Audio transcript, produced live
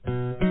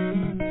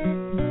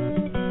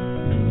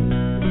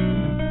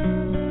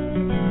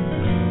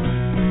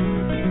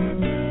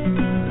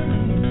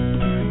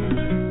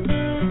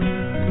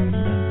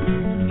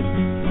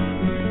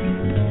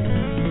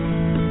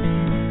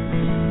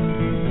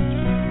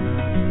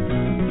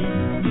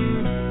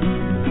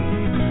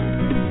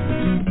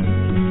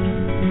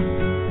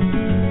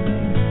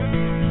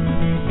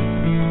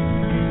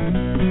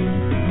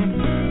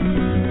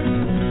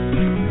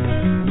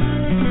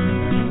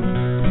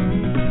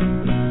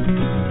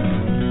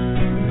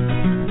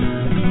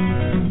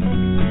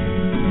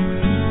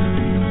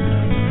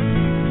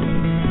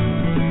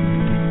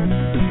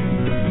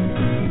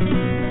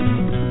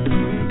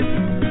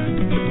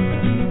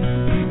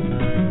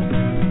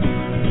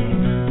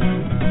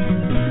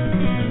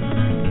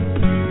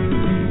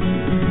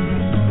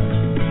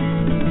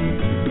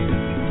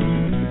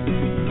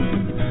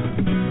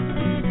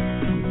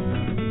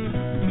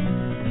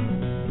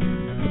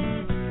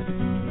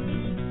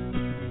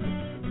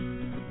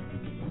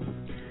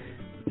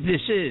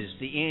This is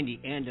the Andy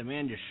and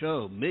Amanda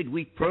Show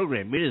midweek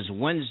program. It is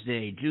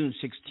Wednesday, June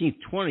 16th,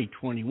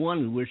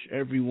 2021. We wish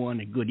everyone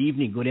a good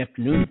evening, good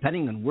afternoon,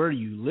 depending on where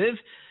you live.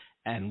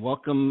 And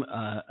welcome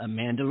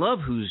Amanda Love,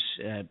 who's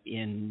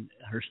in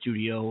her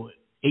studio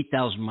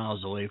 8,000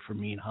 miles away from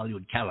me in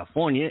Hollywood,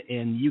 California,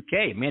 in the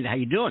UK. Amanda, how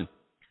you doing?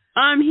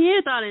 I'm here,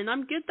 darling.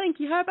 I'm good, thank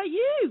you. How about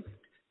you?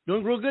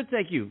 Doing real good,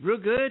 thank you. Real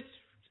good.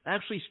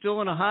 Actually still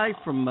on a high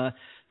from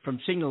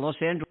seeing the Los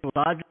Angeles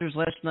Dodgers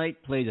last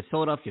night play the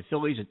Philadelphia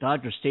Phillies at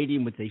Dodger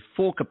Stadium with a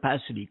full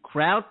capacity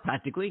crowd,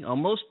 practically,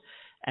 almost,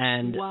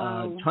 and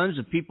wow. Tons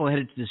of people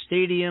headed to the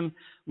stadium.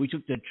 We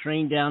took the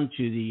train down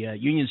to the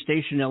Union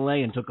Station,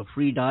 L.A., and took a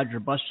free Dodger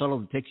bus shuttle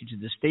that takes you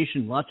to the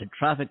station. Lots of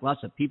traffic,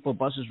 lots of people.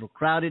 Buses were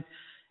crowded,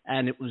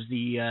 and it was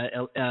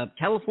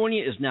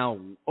California is now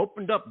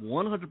opened up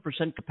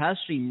 100%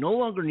 capacity. No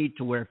longer need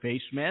to wear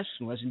face masks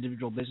unless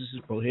individual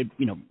businesses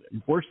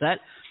enforce that.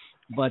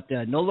 But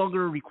no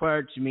longer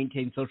required to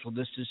maintain social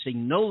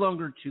distancing, no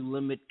longer to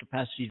limit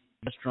capacity to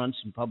restaurants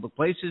and public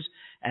places,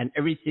 and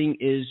everything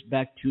is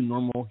back to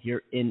normal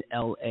here in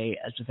L.A.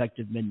 as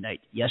effective midnight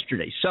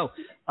yesterday. So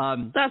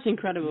that's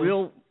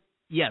incredible.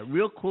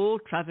 Real cool.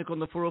 Traffic on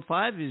the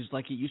 405 is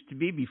like it used to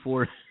be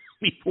before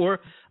COVID,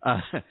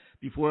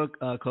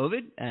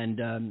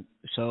 and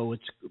so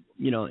it's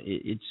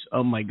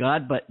oh my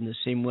God, but in the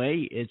same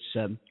way, it's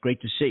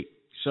great to see.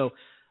 So.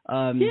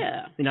 I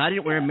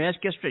didn't wear a mask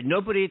yesterday.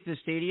 Nobody at the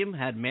stadium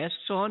had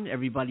masks on.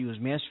 Everybody was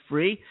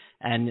mask-free.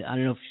 And I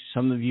don't know if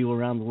some of you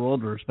around the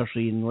world, or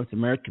especially in North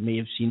America, may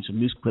have seen some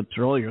news clips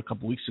earlier, a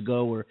couple weeks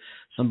ago, where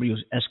somebody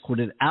was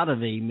escorted out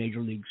of a Major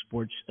League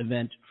Sports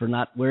event for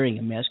not wearing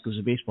a mask. It was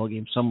a baseball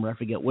game somewhere, I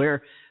forget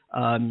where,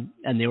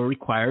 and they were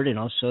required. And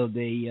also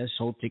they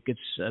sold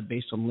tickets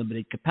based on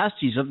limited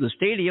capacities of the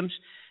stadiums.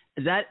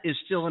 That is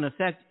still in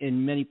effect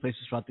in many places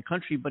throughout the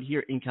country, but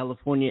here in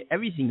California,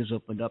 everything is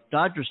opened up.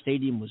 Dodger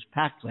Stadium was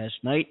packed last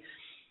night.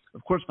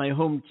 Of course, my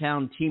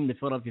hometown team, the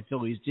Philadelphia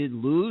Phillies, did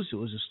lose. It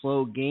was a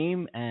slow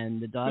game, and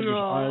the Dodgers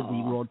are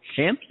the world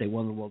champs. They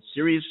won the World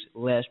Series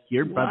last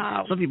year.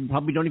 Wow. Some people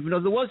probably don't even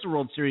know there was a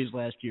World Series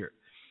last year.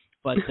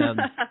 But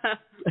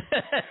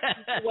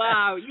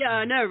wow, yeah,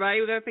 I know, right?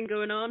 With everything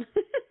going on.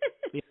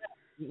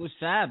 It was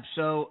fab.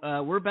 So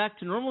we're back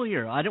to normal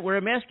here. I didn't wear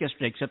a mask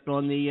yesterday, except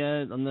on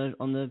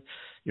the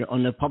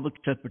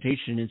public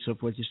transportation and so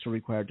forth. You're still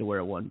required to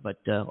wear one. But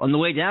on the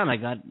way down, I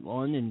got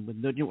on and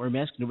didn't wear a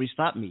mask. Nobody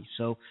stopped me.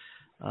 So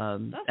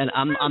and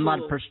I'm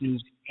not a person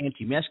who's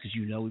anti-mask, as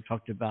you know. We've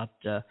talked about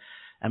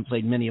and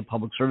played many of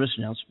public service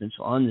announcements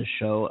on this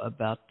show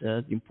about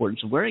the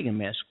importance of wearing a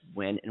mask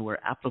when and where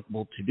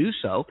applicable to do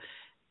so.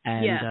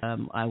 And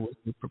I was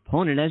the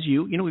proponent, as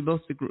you we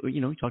both agree,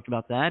 we talked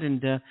about that, and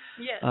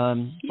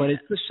but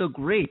it's just so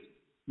great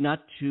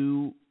not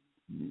to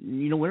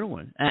wear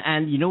one.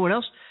 And you know what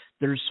else?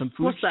 There's some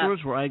food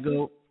stores where I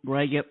go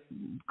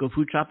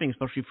food shopping,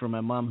 especially for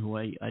my mom, who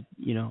I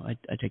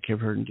take care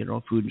of her and get her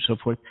all food and so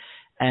forth.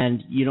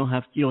 And you don't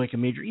have like a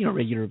major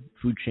regular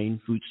food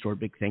chain, food store,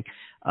 big thing.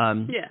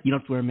 You don't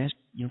have to wear a mask.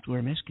 You don't have to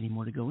wear a mask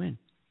anymore to go in.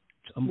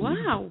 It's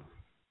unbelievable. Wow.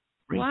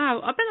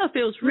 Wow, I bet that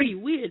feels really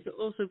weird, but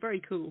also very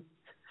cool.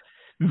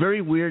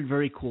 Very weird,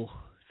 very cool,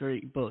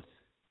 both.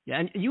 Yeah,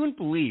 and you wouldn't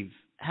believe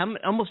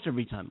almost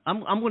every time.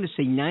 I'm going to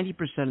say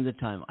 90% of the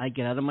time I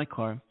get out of my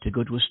car to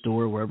go to a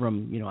store wherever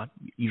I'm.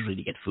 Usually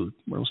to get food.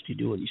 What else do you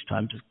do at these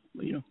times of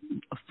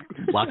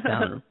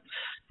lockdown or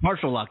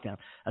partial lockdown,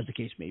 as the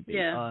case may be?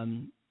 Yeah.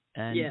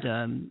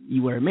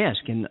 You wear a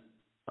mask, and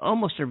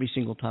almost every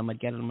single time I'd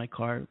get out of my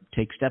car,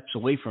 take steps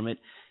away from it,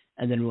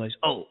 and then realize,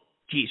 oh,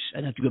 geez,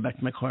 I'd have to go back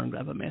to my car and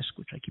grab a mask,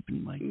 which I keep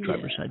in my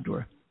driver's side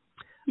drawer.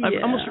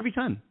 Almost every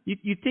time.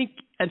 You think,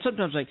 and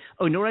sometimes you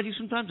know what I do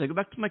sometimes? I go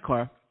back to my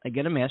car, I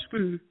get a mask,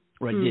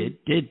 or I did,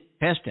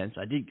 past tense,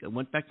 I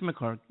went back to my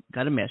car,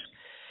 got a mask,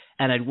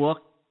 and I'd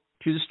walk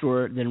to the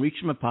store, then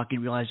reach in my pocket,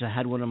 realize I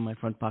had one in my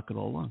front pocket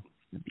all along.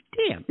 I'd be,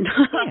 damn.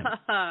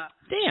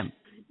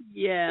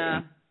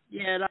 Yeah.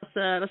 Yeah,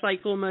 that's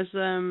like almost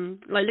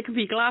like looking for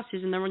your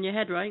glasses and they're on your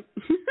head, right?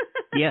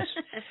 Yes.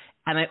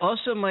 And I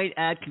also might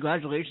add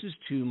congratulations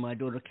to my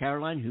daughter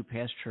Caroline, who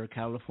passed her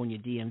California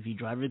DMV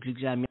driver's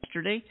exam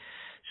yesterday.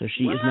 So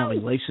she is now a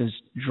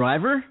licensed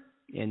driver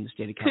in the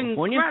state of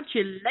California.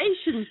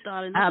 Congratulations,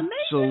 darling. That's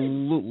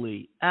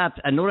absolutely.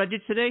 I know what I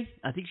did today?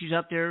 I think she's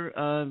out there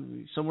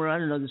somewhere, I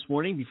don't know, this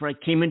morning. Before I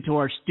came into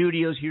our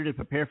studios here to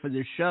prepare for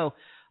this show,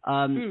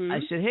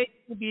 I said, hey,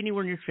 we'll be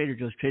anywhere near Trader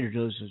Joe's. Trader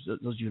Joe's,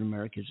 those of you in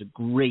America, is a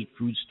great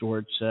food store.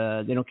 It's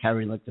they don't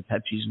carry like the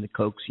Pepsis and the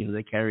Cokes.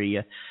 They carry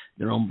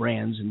their own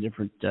brands and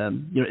different.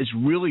 It's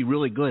really,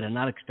 really good and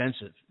not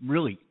expensive.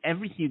 Really,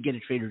 everything you get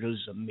at Trader Joe's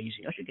is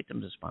amazing. I should get them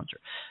as a sponsor.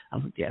 I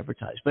don't think they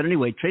advertise, but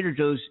anyway, Trader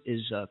Joe's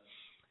is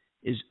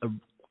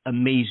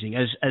amazing.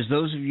 As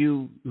those of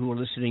you who are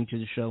listening to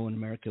the show in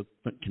America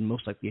can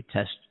most likely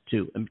attest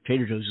to. And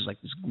Trader Joe's is like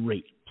this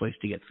great place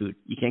to get food.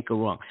 You can't go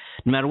wrong.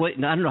 No matter what,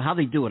 I don't know how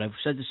they do it. I've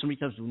said this so many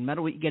times. No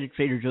matter what you get at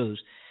Trader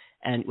Joe's,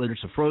 and whether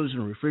it's a frozen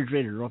or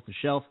refrigerated or off the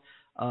shelf,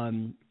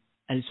 and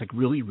it's like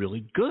really,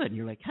 really good. And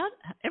you're like, how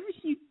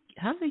everything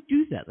how do they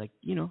do that? Like,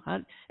 you know,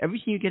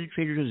 everything you get at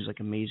Trader Joe's is like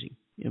amazing.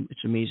 You know,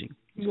 it's amazing.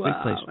 It's a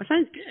great place. That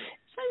sounds good.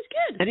 Sounds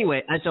good.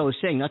 Anyway, as I was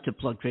saying, not to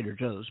plug Trader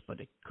Joe's, but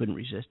I couldn't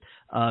resist.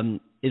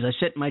 Is I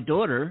sent my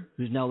daughter,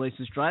 who's now a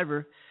licensed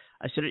driver.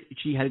 I said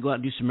she had to go out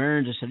and do some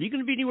errands. I said, "Are you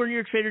going to be anywhere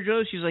near Trader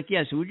Joe's?" She's like,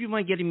 "Yeah." So would you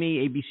mind getting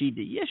me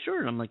ABCD? Yeah,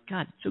 sure. And I'm like,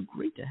 God, it's so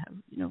great to have.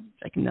 You know,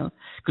 I can now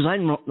because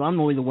I'm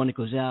only the one that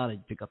goes out. I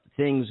pick up the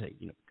things. I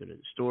go to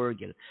the store,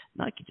 get it.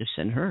 Now I could just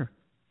send her.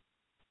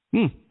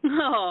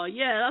 Oh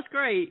yeah, that's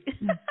great.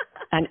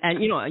 and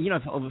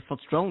I've always felt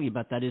strongly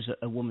about that is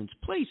a woman's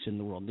place in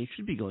the world. They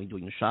should be doing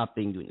the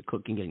shopping, doing the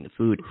cooking, getting the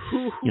food.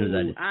 Ooh,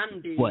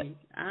 Andy. What?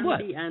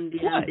 Andy.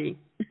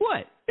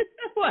 What?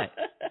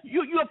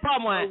 You have a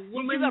problem with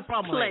that? You got a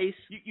problem place.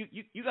 with that?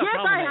 You got a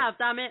problem with that? Yes, I have.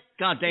 Damn it.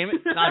 God damn it.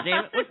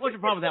 What's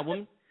your problem with that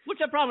woman? What's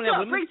your problem with that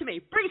woman? Bring it to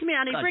me,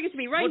 Andy. Bring it to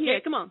me right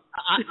here. Come on.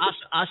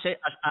 I say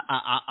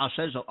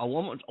a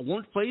woman's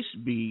place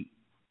be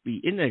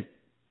in the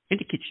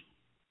kitchen.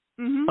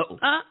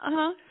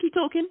 Mm-hmm. Keep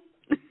talking.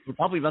 We're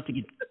probably about to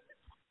get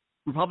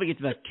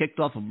kicked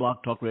off of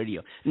Block Talk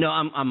Radio. No,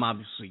 I'm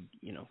obviously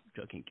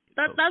joking.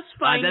 That's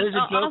fine. That is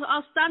a joke.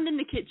 I'll stand in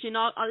the kitchen.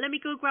 I'll let me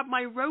go grab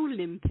my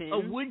rolling pin.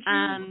 Oh, would you?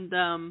 And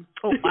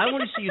I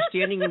want to see you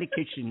standing in the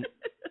kitchen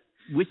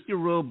with your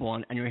robe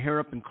on and your hair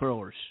up in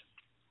curlers.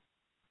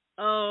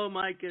 Oh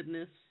my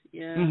goodness!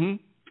 Yeah. Mm-hmm.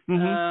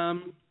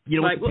 Mm-hmm.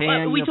 Right.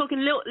 Are we talking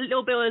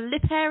little bit of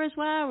lip hair as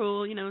well,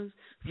 or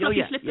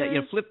fluffy slippers?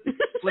 Yeah,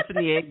 flipping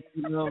the egg,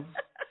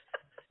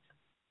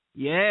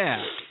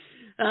 Yeah.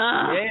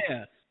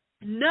 Yeah.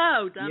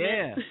 No, damn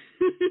it.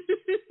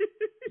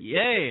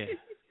 Yeah.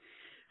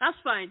 That's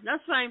fine.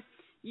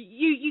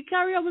 You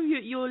carry on with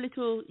your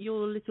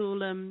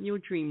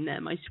dream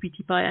there, my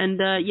sweetie pie,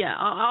 and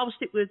I'll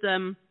stick with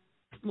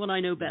what I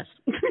know best.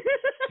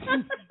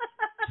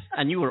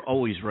 And you were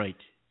always right.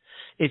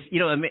 If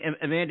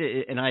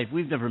Amanda and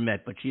we've never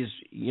met, but she's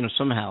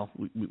somehow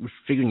we're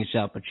figuring this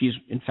out. But she's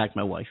in fact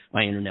my wife,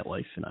 my internet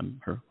wife, and I'm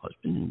her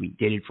husband. And we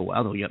dated for a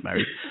while, though we got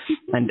married,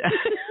 and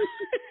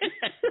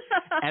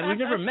we've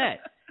never met.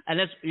 And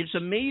it's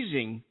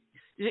amazing.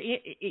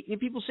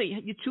 People say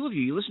you two of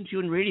you listen to you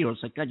on radio.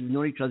 It's like, God, you've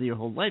known each other your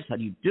whole lives. How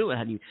do you do it?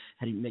 How do you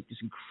make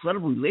this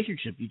incredible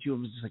relationship? You two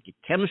have this like a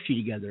chemistry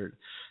together,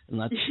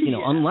 and that's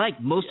unlike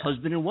most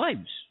husband and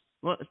wives.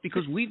 Well, it's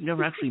because we've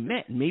never actually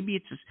met. And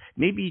maybe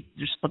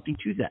there's something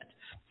to that.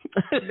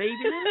 Maybe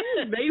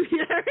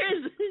there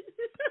is.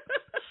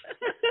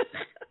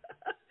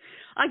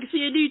 I can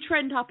see a new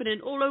trend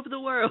happening all over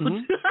the world.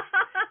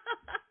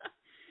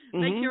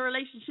 Mm-hmm. Make your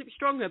relationship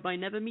stronger by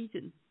never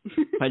meeting.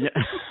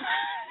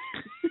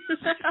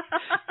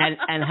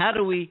 And how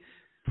do we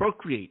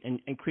procreate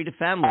and create a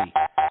family?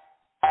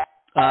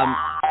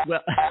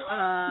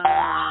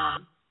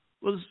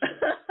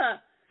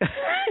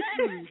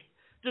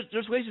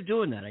 There's ways of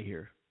doing that, I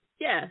hear.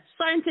 Yeah,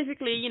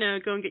 scientifically,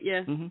 go and get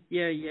your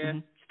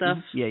stuff.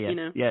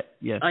 Yeah.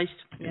 Iced.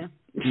 Yeah.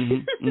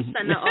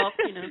 Send that off.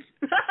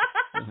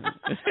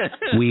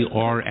 We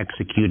are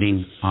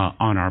executing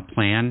on our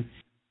plan.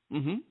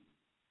 Mm-hmm.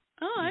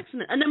 Oh,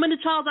 excellent! And then when the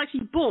child's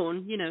actually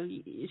born, you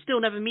still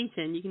never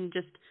meeting. You can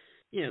just,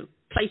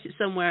 place it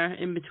somewhere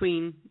in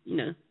between,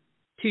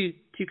 two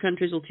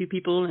countries or two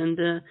people, and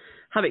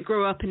have it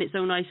grow up in its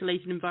own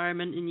isolated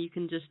environment, and you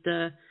can just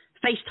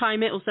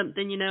FaceTime it or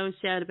something,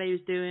 see how the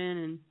baby's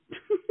doing, and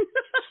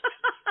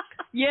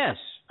yes,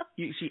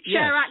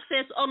 share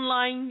access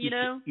online, You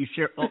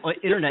share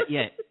internet,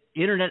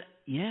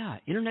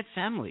 internet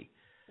family.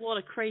 What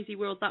a crazy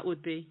world that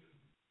would be.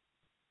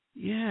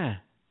 Yeah.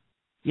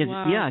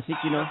 Wow. Yeah, I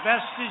think the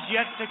best is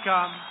yet to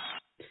come.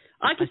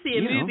 I could see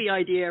a movie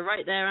idea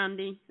right there,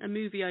 Andy. A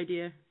movie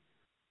idea.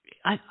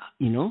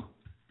 We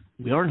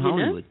are in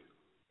Hollywood.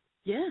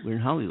 Yeah. We're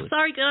in Hollywood.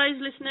 Sorry, guys,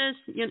 listeners,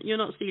 you're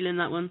not stealing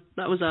that one.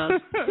 That was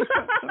ours.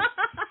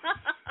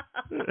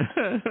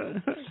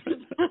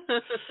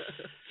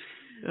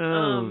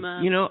 Oh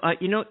man.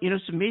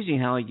 It's amazing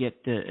how I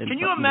get. Can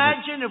you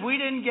imagine if we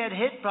didn't get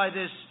hit by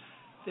this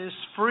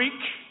freak,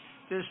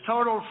 this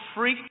total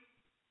freak?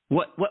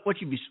 What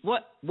you be?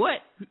 What?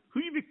 Who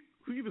you be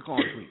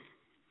calling freak?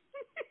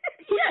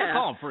 Who you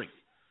calling freak?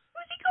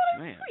 Who's he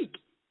calling freak?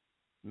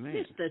 Man.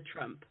 Mr.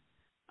 Trump.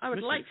 I would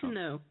Mr. like Trump. to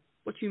know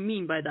what you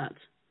mean by that.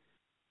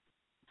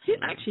 Who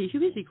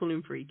is he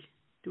calling freak?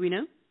 Do we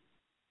know?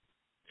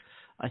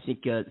 I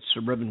think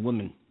suburban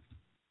women.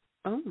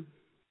 Oh.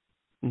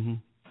 Mm-hmm.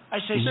 I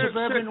say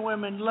suburban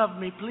women, love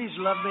me, please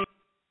love me.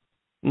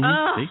 Mm-hmm.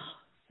 Oh,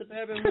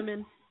 suburban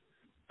women.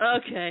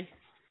 Okay.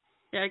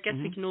 Yeah, I guess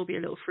we can all be a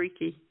little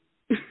freaky.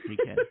 We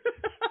can.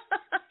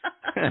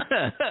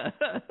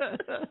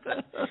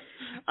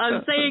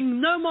 I'm saying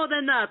no more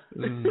than that.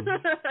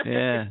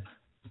 Yeah.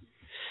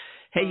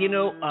 Hey,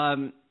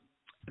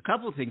 a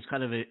couple of things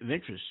kind of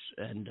interest,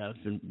 and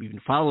we've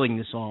been following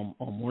this all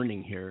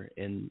morning here,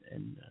 and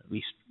at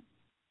least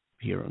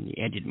here on the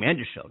Andy and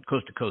Amanda show,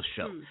 Coast to Coast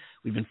show.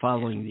 We've been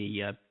following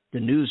the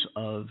news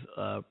of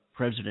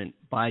President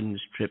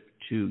Biden's trip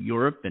to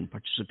Europe and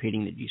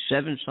participating in the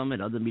G7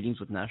 summit, other meetings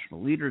with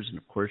national leaders, and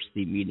of course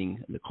the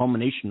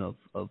culmination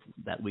of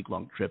that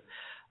week-long trip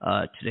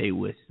today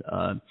with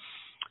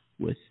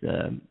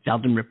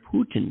Vladimir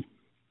Putin,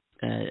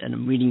 and a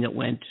meeting that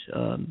went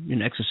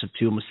in excess of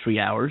almost 3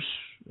 hours,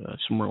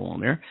 somewhere along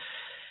there.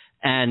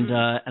 And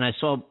I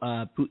saw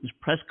Putin's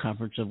press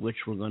conference, of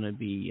which we're going to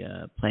be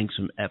playing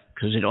some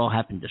because it all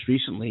happened just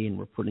recently, and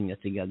we're putting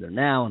it together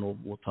now,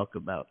 and we'll talk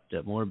about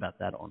more about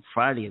that on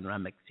Friday and the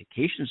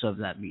ramifications of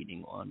that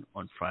meeting on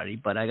Friday.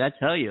 But I got to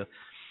tell you,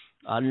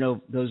 I don't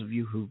know those of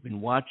you who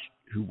watched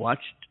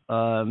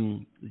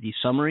the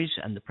summaries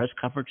and the press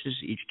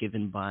conferences, each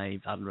given by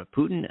Vladimir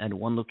Putin at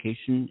one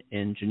location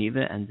in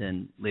Geneva, and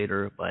then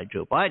later by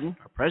Joe Biden,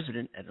 our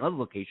president, at another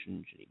location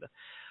in Geneva.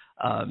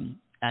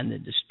 And the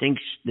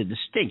distinct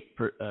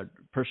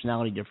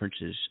personality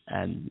differences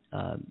and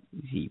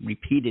the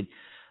repeated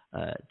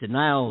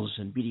denials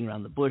and beating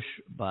around the bush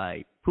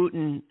by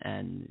Putin,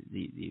 and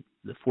the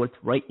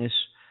forthrightness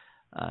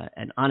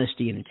and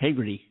honesty and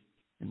integrity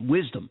and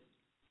wisdom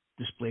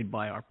displayed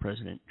by our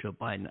president, Joe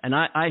Biden. And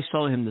I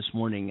saw him this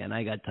morning, and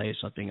I got to tell you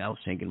something. I was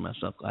thinking to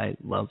myself, I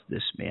love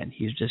this man.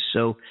 He's just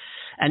so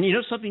 – and you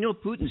know something? You know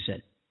what Putin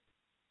said?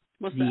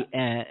 What's that?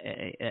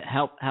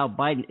 How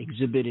Biden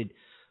exhibited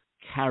 –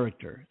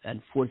 character and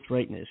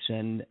forthrightness,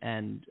 and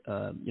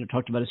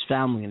talked about his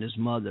family and his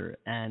mother,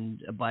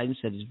 and Biden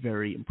said is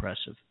very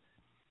impressive.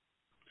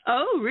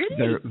 Oh, really?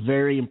 Very,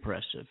 very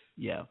impressive.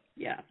 Yeah.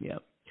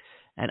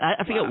 And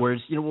I forget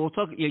words. We'll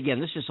talk again.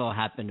 This just all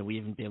happened, and we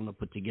haven't been able to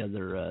put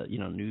together,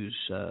 news,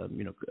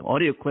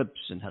 audio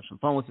clips and have some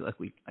fun with it like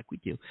we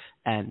do,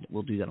 and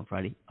we'll do that on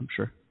Friday, I'm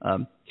sure.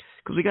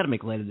 Because we got to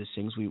make light of these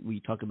things. We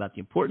talk about the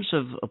importance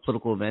of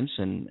political events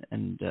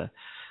and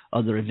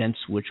other events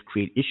which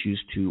create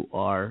issues to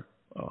our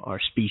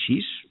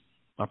species,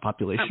 our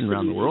population Absolutely.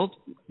 Around the world,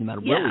 no matter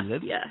where we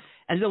live. Yeah.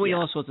 And then we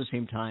also at the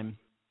same time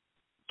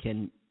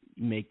can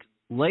make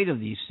light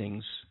of these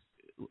things.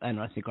 And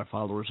I think our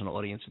followers and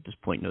audience at this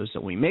point knows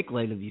that when we make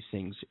light of these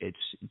things,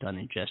 it's done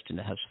in jest and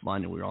it has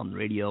fun. And we're on the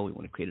radio. We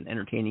want to create an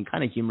entertaining,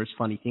 kind of humorous,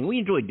 funny thing. We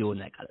enjoy doing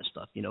that kind of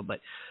stuff, But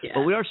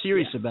we are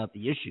serious about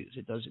the issues.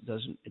 It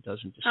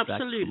doesn't distract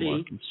Absolutely. from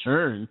our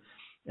concern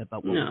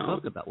about what we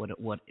talk about,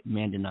 what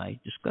Amanda and I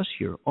discuss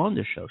here on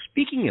the show.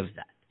 Speaking of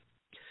that,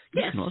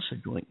 you can also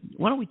join.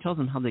 Why don't we tell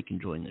them how they can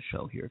join the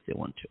show here if they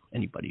want to?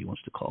 Anybody who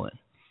wants to call in.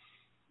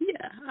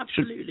 Yeah,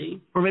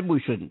 absolutely. Or maybe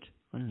we shouldn't.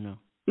 I don't know.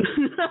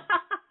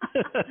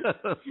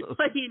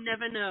 But you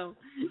never know.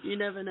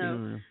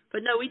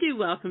 But no, we do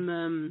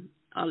welcome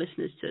our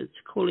listeners to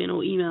call in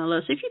or email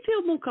us. If you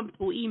feel more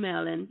comfortable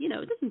emailing, it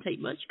doesn't take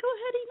much. Go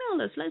ahead,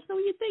 email us. Let us know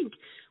what you think.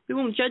 We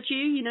won't judge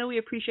you. We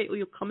appreciate all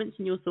your comments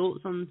and your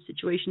thoughts on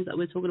situations that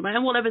we're talking about.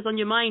 And whatever's on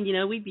your mind,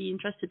 we'd be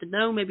interested to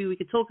know. Maybe we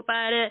could talk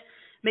about it,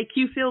 make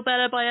you feel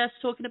better by us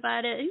talking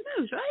about it. Who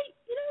knows, right?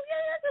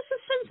 Let's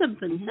just send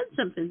something. Mm-hmm. Send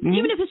something. Mm-hmm.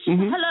 Even if it's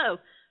just a hello.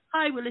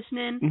 Hi, we're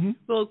listening. Mm-hmm.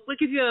 We'll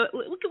give you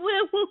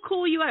we'll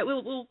call you out.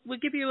 We'll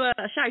give you a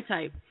shout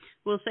out.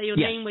 We'll say your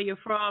name, where you're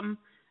from,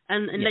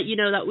 and let you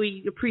know that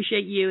we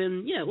appreciate you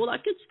and all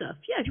that good stuff.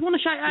 Yeah, if you want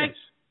to shout out,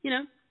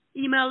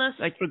 email us.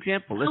 Like for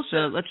example,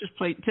 let's just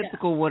play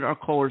typical what our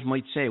callers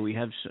might say. We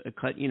have a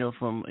cut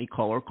from a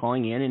caller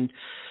calling in, and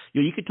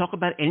you can talk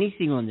about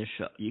anything on this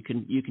show. You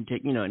can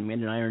take and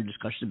Amanda and I are in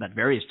discussions about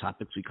various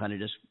topics. We kind of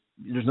just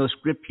there's no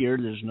script here.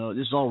 This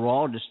is all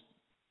raw, just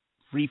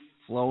free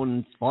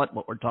flowing thought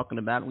what we're talking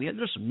about.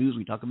 There's some news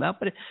we talk about,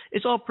 but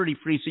it's all pretty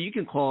free. So you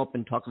can call up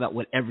and talk about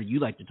whatever you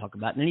like to talk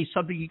about and any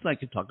subject you'd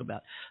like to talk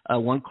about.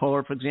 One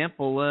caller, for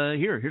example,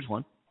 here's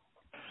one.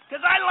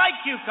 Because I like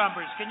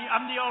cucumbers.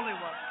 I'm the only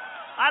one.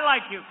 I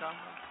like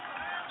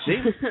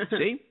cucumbers.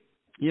 See?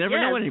 You never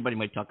know what anybody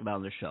might talk about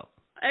on the show.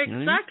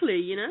 Exactly.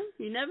 You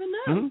never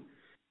know. Mm-hmm.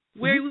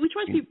 We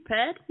try to be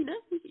prepared.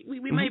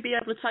 We may be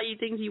able to tell you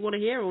things you want to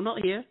hear or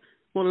not hear.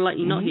 More than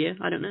likely not hear.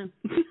 I don't know.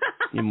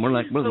 More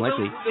than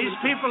likely. These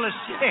people are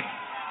sick.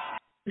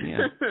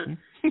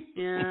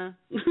 Yeah.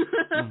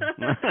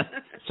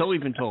 So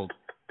we've been told.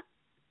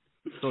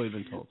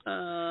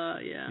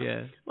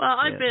 Yeah. Well,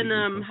 I've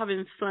been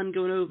having fun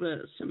going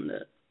over some of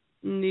the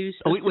news.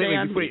 Wait,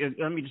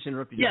 let me just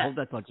interrupt you. Yeah. Hold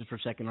that thought just for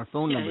a second. Our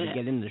phone number to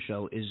get into the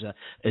show is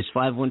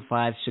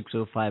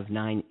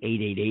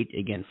 515-605-9888.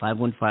 Again,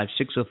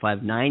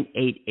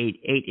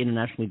 515-605-9888.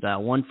 Internationally,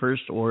 dial 1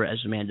 first, or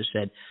as Amanda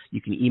said,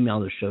 you can email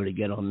the show to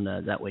get on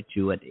that way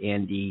too at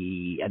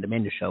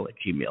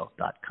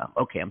amandashow@gmail.com.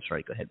 Okay, I'm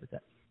sorry. Go ahead with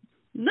that.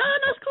 No,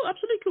 it's cool.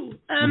 Absolutely cool.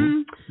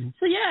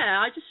 So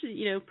I just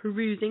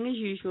perusing as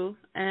usual,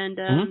 and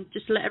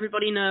just to let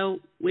everybody know,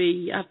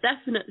 we have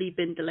definitely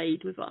been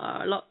delayed with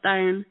our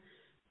lockdown.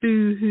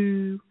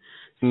 Boo-hoo.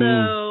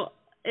 So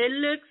it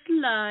looks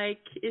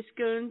like it's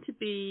going to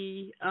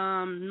be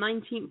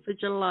 19th of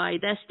July.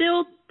 They're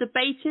still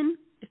debating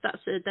if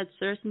that's a dead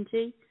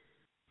certainty,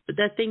 but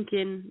they're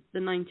thinking the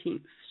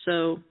 19th.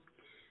 So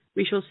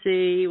we shall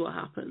see what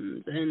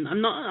happens. And I'm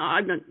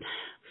not.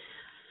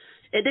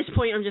 at this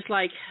point, I'm just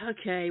like,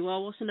 okay,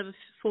 well, what's another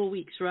 4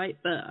 weeks, right?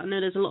 But I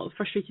know there's a lot of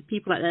frustrated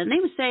people out there. And they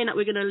were saying that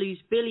we're going to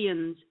lose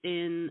billions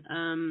in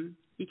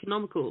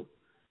economical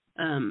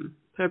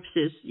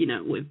purposes,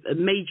 with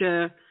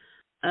major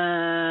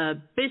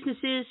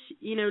businesses,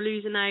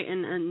 losing out,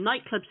 and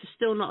nightclubs are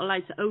still not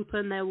allowed to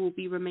open. They will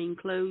remain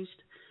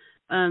closed.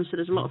 So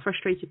there's a lot of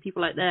frustrated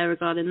people out there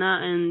regarding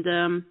that. And,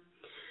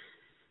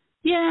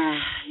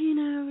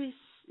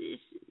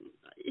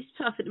 it's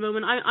tough at the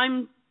moment.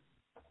 I'm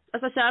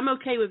as I said, I'm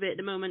okay with it at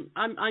the moment.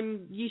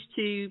 I'm used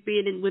to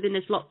being within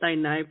this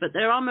lockdown now, but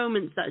there are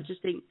moments that I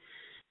just think,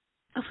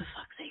 oh, for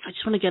fuck's sake, I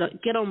just want to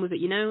get on with it,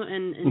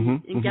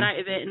 and get out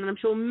of it. And I'm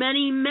sure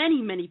many,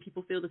 many, many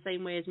people feel the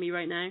same way as me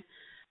right now.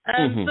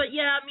 But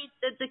yeah, I mean,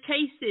 the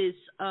cases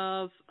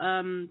of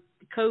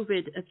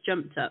COVID have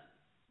jumped up.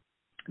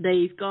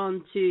 They've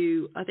gone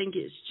to, I think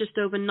it's just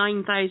over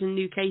 9,000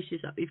 new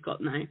cases that we've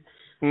got now,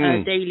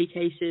 daily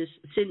cases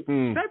since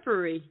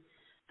February.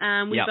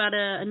 And we've had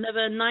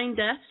another 9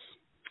 deaths.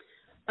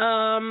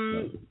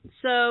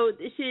 So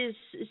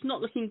it's not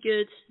looking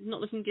good.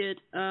 Not looking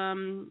good.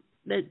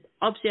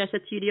 Obviously, I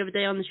said to you the other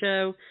day on the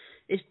show,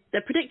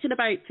 they're predicting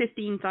about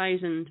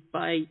 15,000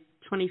 by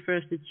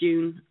 21st of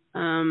June.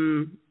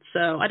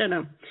 So I don't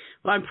know.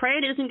 Well, I'm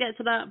praying it doesn't get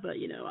to that, but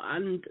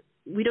and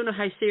we don't know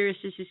how serious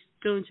this is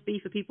going to be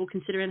for people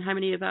considering how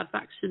many have had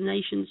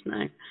vaccinations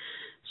now.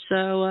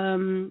 So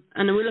and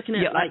then we're looking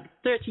at about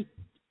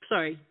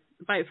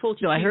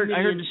 42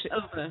 million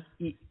over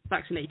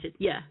vaccinated.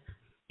 Yeah.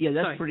 Yeah,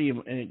 that's pretty.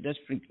 That's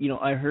pretty,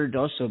 I heard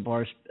also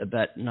Boris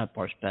bad enough.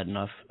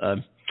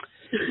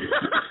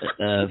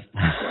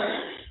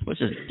 What's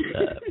it?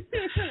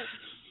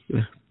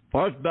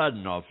 Boris bad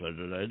enough.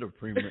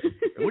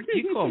 What do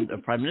you call him? A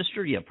prime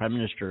minister? Yeah, prime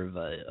minister of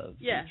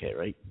UK,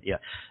 right? Yeah.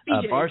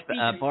 Boris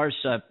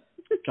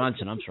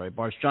Johnson. I'm sorry,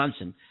 Boris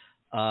Johnson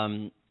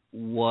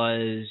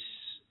was,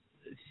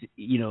 as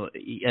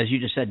you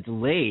just said,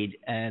 delayed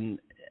and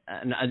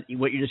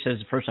what you just said is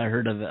the first I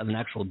heard of an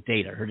actual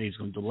date. I heard he was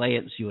going to delay it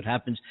and see what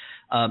happens.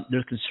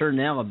 There's concern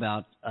now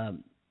about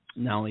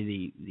not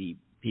only the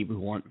people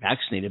who aren't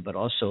vaccinated, but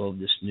also of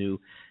this new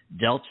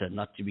Delta,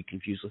 not to be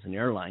confused with an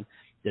airline,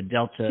 the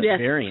Delta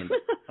variant.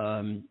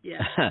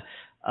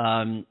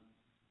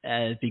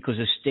 Because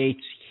the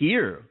states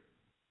here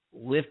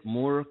lift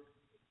more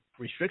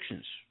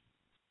restrictions,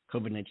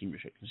 COVID-19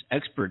 restrictions.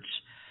 Experts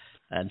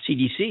and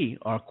CDC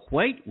are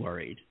quite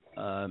worried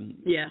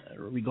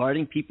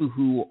regarding people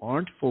who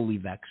aren't fully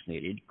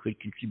vaccinated could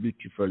contribute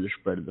to further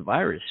spread of the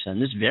virus.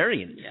 And this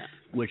variant,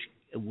 which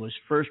was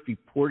first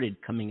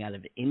reported coming out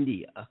of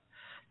India,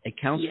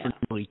 accounts for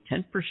nearly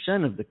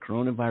 10% of the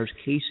coronavirus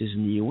cases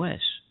in the U.S.,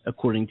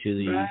 according to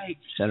the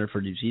Center for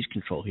Disease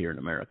Control here in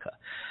America.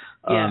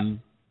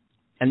 And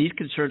these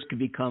concerns could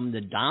become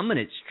the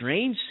dominant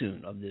strain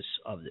soon of this.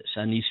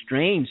 And these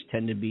strains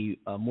tend to be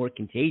more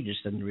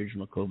contagious than the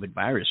original COVID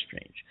virus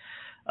strains.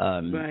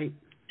 And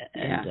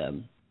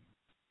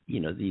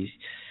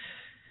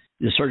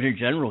the Surgeon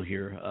General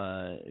here,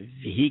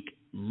 Vivek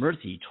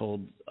Murthy,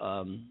 told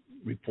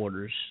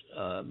reporters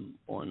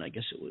on, I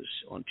guess it was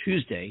on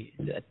Tuesday,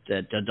 that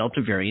the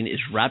Delta variant is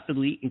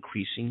rapidly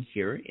increasing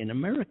here in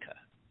America.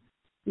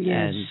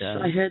 Yes,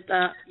 and, I heard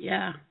that.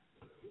 Yeah.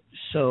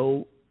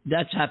 So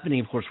that's happening,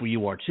 of course, where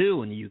you are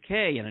too in the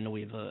UK, and I know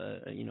we have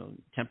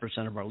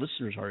 10% of our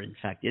listeners are in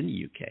fact in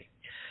the UK.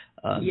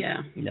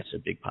 And that's a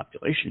big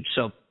population.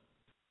 So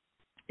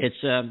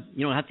it's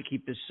have to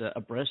keep us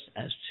abreast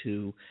as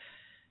to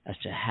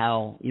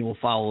how we'll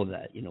follow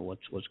that.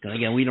 What's going.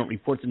 Again, we don't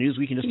report the news.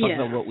 We can just talk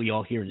about what we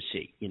all hear and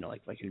see.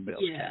 Like anybody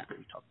else can.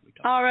 We talk.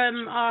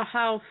 Our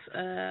health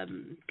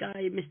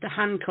guy, Mr.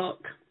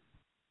 Hancock.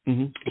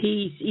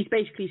 He's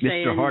basically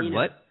saying Mr. Hard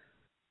what?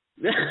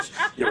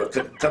 You're a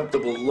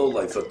contemptible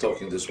lowlife for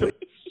talking this way.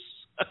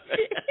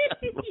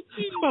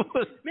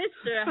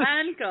 Mr.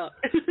 Hancock.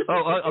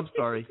 I'm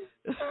sorry.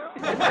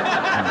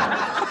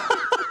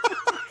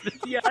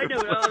 Yeah, I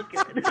know. All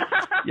good.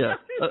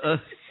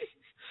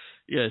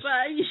 Yes.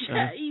 But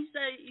he's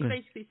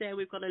basically saying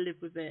we've got to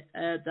live with it.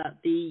 That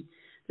the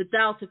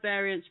Delta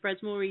variant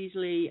spreads more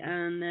easily,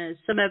 and there's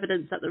some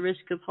evidence that the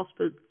risk of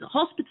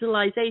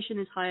hospitalization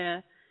is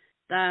higher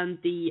than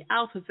the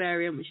Alpha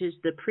variant, which is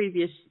the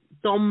previous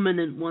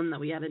dominant one that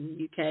we had in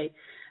the UK.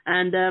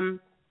 And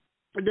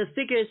the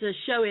figures are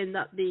showing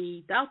that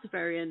the Delta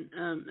variant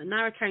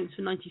now accounts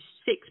for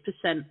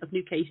 96% of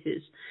new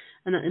cases,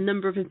 and that the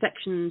number of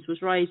infections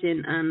was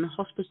rising, and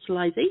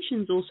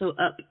hospitalizations also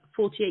up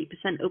 48%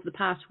 over the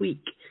past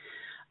week.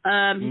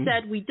 He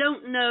said, we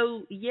don't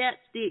know yet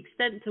the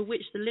extent to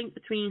which the link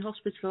between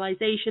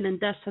hospitalization and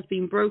deaths has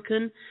been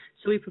broken,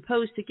 so we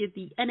propose to give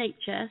the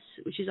NHS,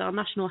 which is our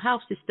national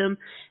health system,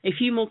 a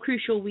few more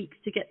crucial weeks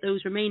to get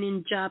those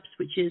remaining jabs,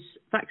 which is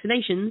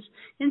vaccinations,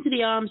 into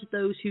the arms of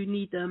those who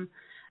need them.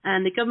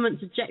 And the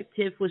government's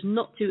objective was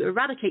not to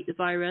eradicate the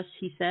virus,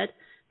 he said,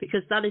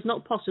 because that is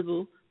not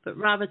possible, but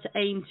rather to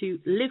aim to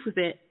live with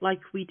it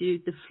like we do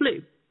the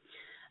flu.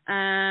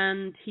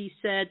 And he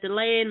said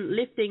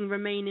lifting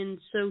remaining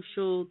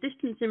social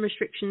distancing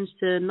restrictions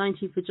to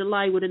 19th of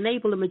July would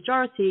enable a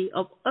majority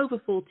of over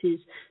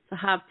 40s to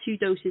have 2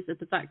 doses of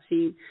the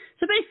vaccine.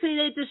 So basically,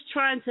 they're just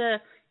trying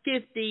to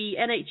give the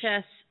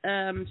NHS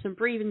some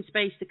breathing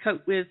space to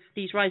cope with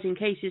these rising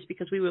cases,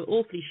 because we were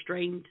awfully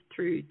strained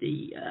through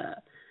these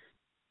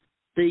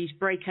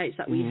breakouts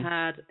that we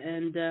had,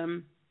 and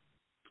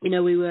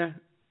we were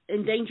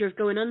in danger of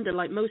going under,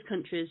 like most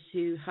countries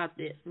who had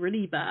it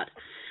really bad.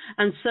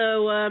 And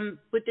so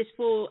with this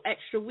 4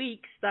 extra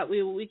weeks that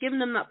we're giving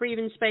them that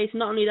breathing space,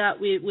 not only that,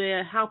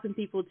 we're helping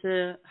people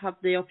to have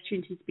the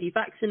opportunity to be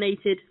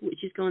vaccinated,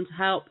 which is going to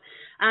help,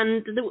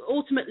 and that will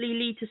ultimately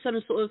lead to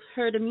some sort of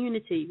herd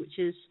immunity, which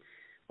is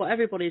what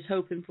everybody's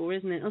hoping for,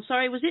 isn't it? I'm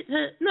sorry, was it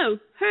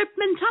herd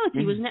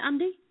mentality, wasn't it,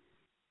 Andy?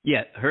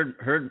 Yeah, herd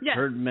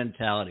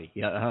mentality.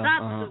 Yeah,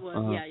 that's the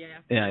one.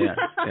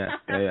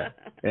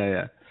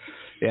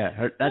 Yeah.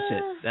 That's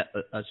it.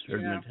 That's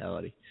herd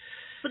mentality.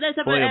 But there's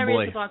other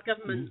areas of our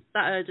government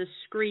that are just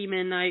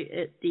screaming out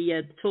at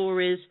the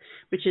Tories,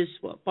 which is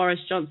what Boris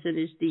Johnson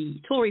is, the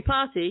Tory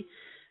party.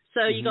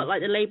 So you got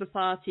like the Labour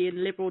Party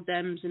and Liberal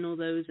Dems and all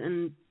those,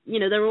 and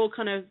they're all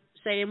kind of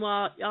saying,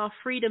 well, our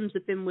freedoms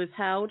have been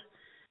withheld,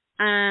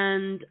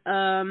 and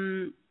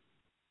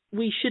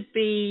we should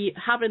be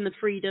having the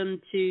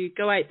freedom to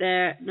go out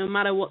there no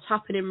matter what's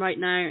happening right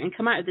now and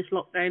come out of this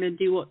lockdown and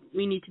do what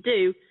we need to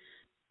do,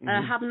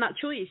 having that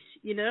choice,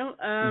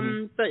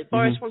 But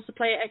Boris wants to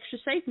play it extra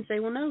safe and say,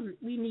 well, no,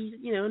 we need,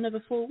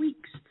 another 4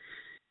 weeks.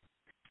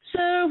 So,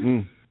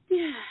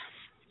 yeah.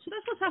 So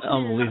that's what's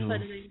happening in that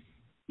side of things.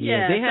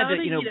 Yeah, they had,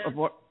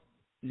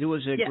 there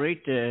was a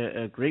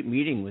great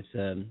meeting with,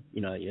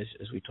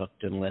 as we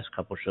talked in the last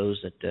couple of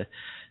shows, that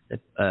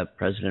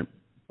President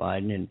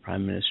Biden and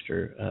Prime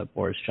Minister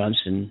Boris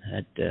Johnson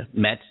had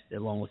met,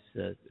 along with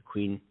the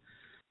Queen.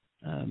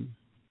 The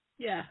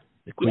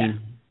Queen.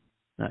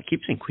 I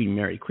keep saying Queen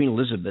Mary. Queen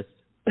Elizabeth.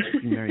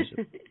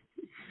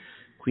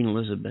 Queen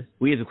Elizabeth.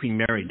 We have the Queen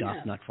Mary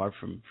dock not far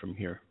from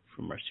here,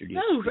 from our studio.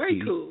 Oh,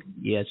 very cool.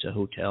 Yeah, it's a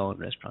hotel and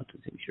restaurant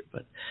and things here,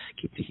 but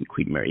I keep thinking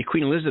Queen Mary.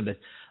 Queen Elizabeth.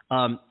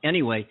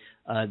 Anyway,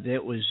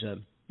 there was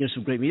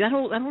some great meetings. That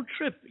whole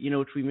trip,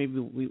 which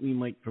we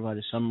might provide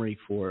a summary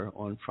for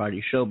on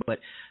Friday's show. But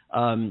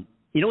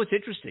what's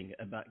interesting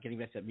about getting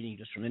back to that meeting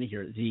just for a minute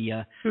here,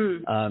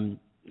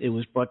 it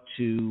was brought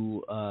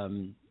to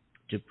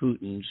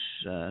Putin's,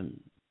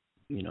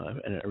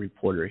 a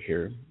reporter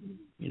here,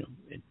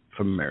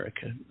 from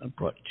America,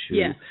 brought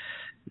to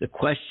the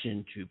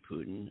question to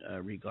Putin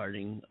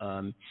regarding,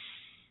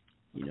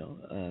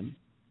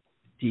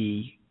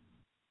 the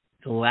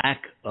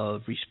lack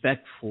of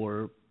respect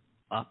for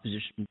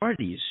opposition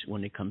parties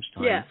when it comes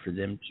time for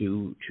them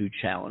to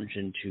challenge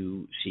and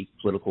to seek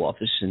political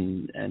office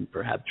and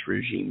perhaps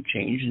regime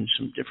change in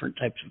some different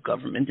types of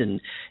government.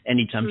 And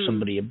anytime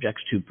somebody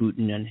objects to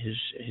Putin and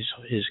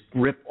his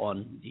grip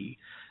on the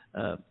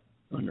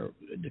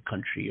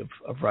country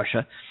of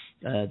Russia,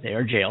 they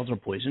are jailed or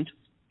poisoned.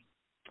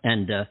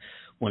 And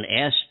when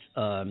asked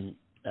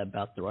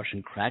about the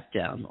Russian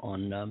crackdown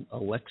on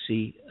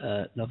Alexei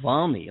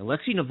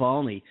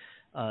Navalny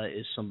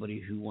is somebody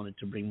who wanted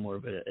to bring more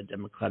of a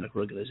democratic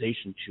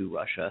organization to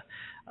Russia,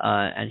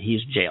 and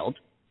he's jailed.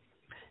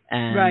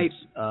 And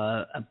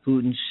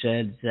Putin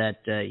said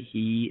that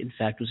he, in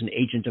fact, was an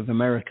agent of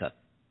America.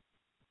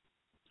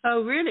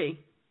 Oh, really?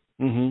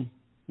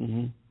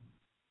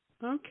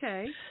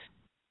 Okay.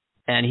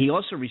 And he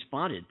also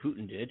responded,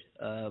 Putin did,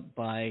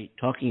 by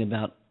talking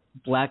about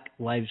Black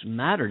Lives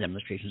Matter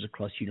demonstrations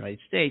across the United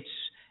States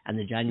and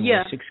the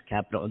January 6th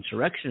Capitol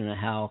insurrection, and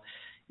how,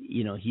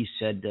 he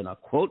said, and I'll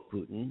quote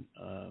Putin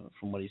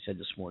from what he said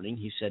this morning,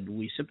 he said,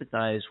 "We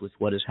sympathize with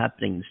what is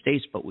happening in the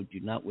States, but we do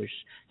not wish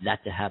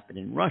that to happen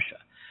in Russia."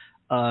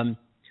 So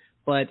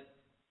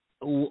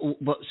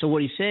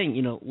what he's saying,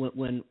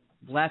 when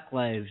Black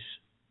Lives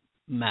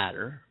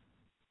Matter,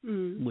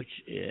 which,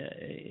 it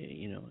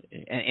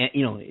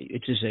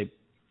is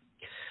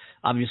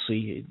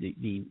obviously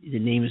the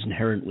name is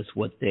inherent with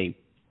what they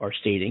are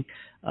stating.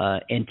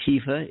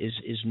 Antifa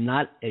is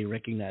not a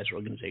recognized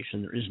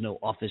organization. There is no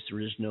office. There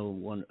is no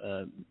one,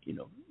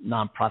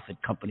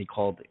 nonprofit company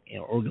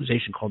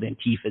organization called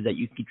Antifa that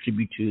you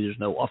contribute to. There's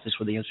no office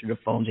where they answer your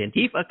phones.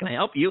 Antifa, can I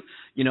help you?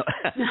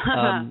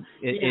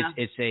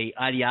 It's a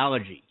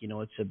ideology.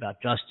 It's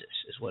about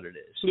justice, is what it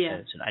is. Yeah.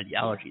 It's an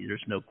ideology.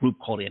 There's no group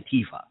called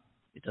Antifa.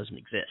 It doesn't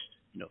exist.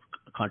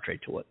 Contrary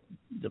to what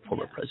the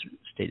former president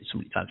stated so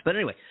many times. But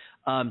anyway,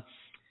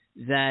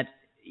 that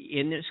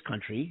in this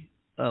country,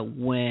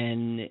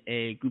 when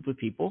a group of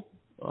people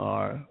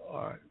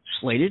are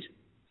slated,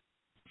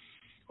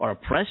 are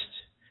oppressed,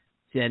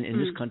 then in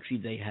this country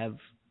they have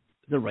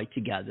the right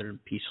to gather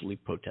and peacefully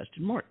protest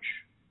and march.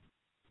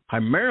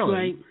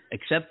 Primarily,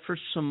 except for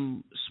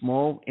some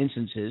small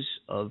instances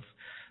of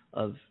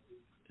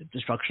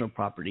destruction of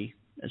property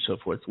and so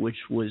forth, which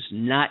was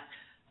not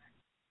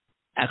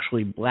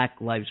actually Black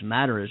Lives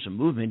Matter as a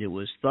movement. It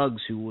was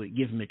thugs who would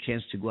give them a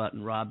chance to go out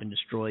and rob and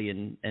destroy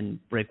and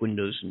break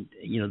windows, and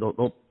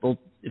they'll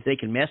if they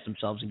can mask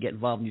themselves and get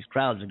involved in these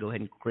crowds and go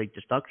ahead and create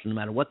destruction, no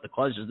matter what the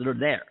causes that are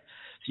there.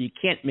 So you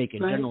can't make a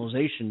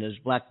generalization as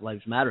Black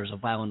Lives Matter as a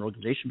violent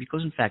organization,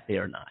 because in fact they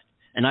are not.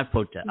 And I've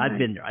protested. I've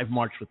been there. I've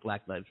marched with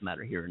Black Lives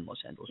Matter here in Los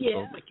Angeles with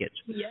all of my kids.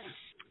 Yeah.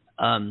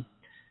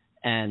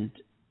 And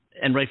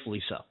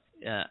rightfully so.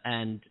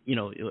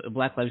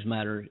 Black Lives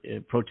Matter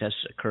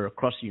protests occur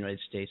across the United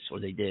States, or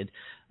they did,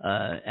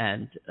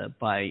 and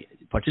by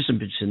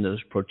participants in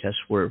those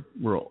protests were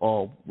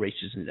all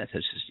races and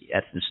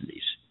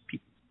ethnicities.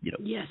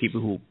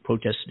 People who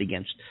protested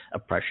against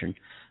oppression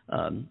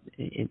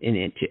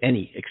to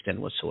any extent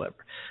whatsoever.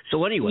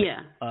 So anyway,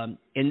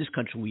 in this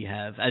country we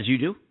have, as you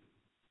do,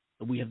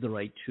 we have the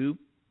right to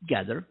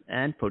gather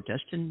and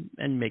protest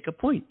and make a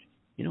point.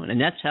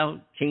 And that's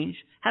how change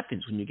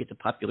happens, when you get the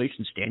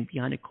population stand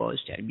behind a cause,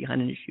 stand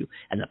behind an issue,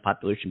 and the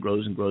population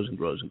grows and grows and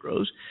grows and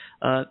grows.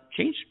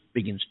 Change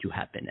begins to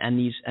happen, and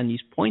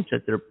these points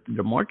that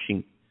they're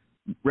marching,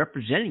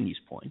 representing these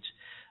points,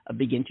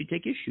 begin to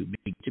take issue,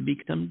 begin to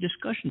become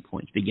discussion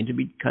points, begin to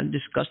become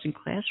discussed in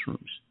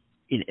classrooms,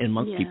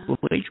 among people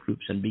of age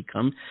groups, and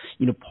become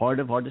part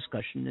of our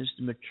discussion as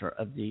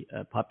the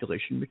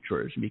population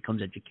matures and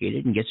becomes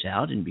educated and gets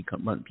out and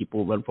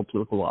people run for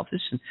political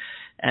office,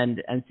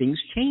 and things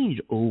change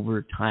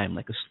over time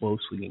like a slow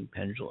swinging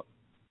pendulum,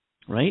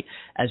 right?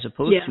 As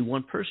opposed to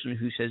one person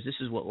who says this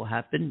is what will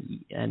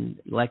happen, and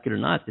like it or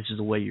not, this is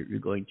the way you're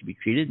going to be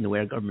treated and the way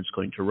our government's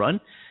going to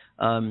run,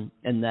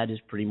 and that is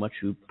pretty much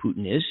who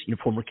Putin is,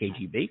 former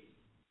KGB.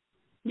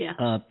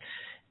 Yeah.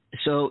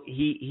 So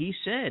he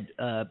said.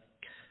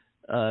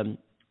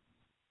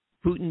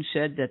 Putin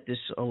said that this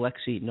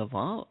Alexei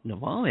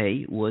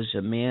Navalny was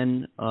a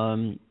man.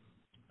 I'll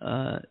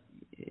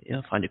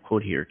find a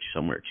quote here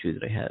somewhere too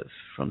that I have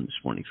from this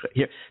morning's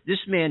here. This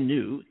man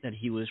knew that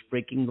he was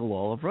breaking the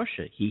law of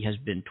Russia. He has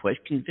been twice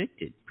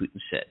convicted,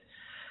 Putin said,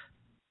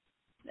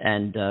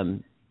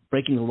 and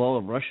breaking the law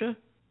of Russia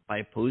by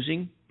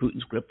opposing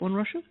Putin's grip on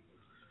Russia.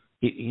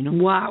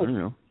 Wow. I don't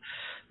know,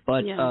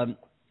 but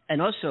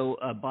and also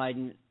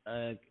Biden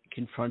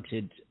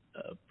confronted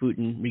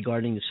Putin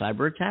regarding the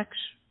cyber attacks.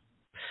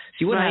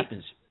 See, what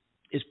happens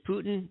is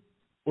Putin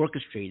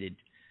orchestrated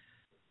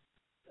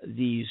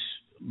these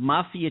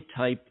mafia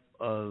type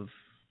of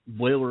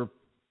boiler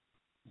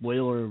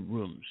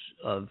rooms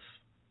of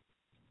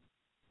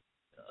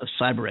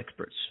cyber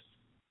experts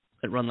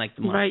that run like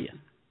the mafia,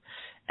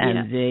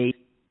 and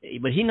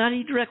but he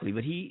directly,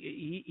 but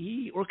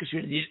he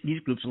orchestrated these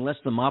groups and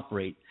lets them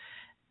operate,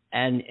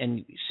 and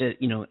said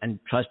and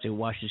tries to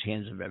wash his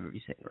hands of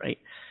everything, right?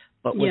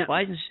 But what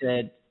Biden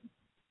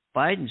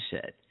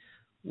said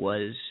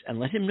was, and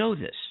let him know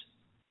this,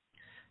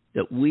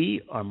 that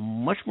we are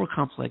much more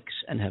complex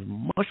and have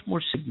much more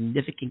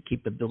significant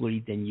capability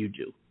than you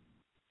do.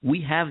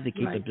 We have the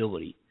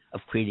capability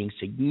of creating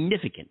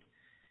significant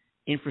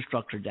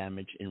infrastructure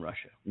damage in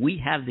Russia. We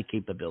have the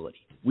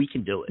capability. We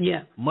can do it.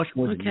 Yeah. Much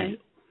more than you do.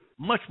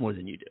 Much more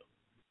than you do.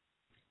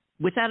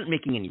 Without it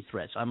making any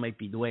threats. I might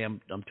be, the way I'm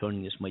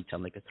toning this might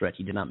sound like a threat.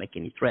 He did not make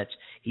any threats.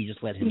 He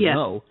just let him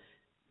know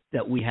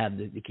that we have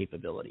the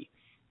capability,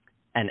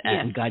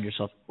 and guide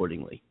yourself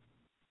accordingly.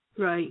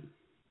 Right.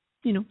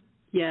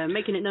 Yeah,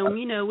 making it known.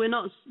 We're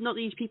not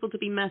these people to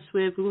be messed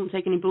with. We won't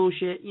take any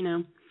bullshit.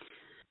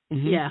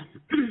 Mm-hmm. Yeah.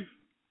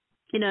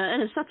 In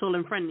a subtle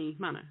and friendly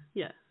manner.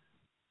 Yeah.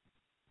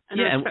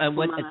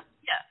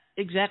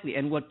 Exactly.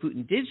 And what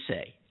Putin did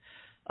say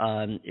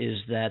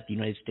is that the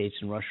United States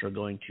and Russia are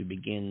going to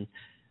begin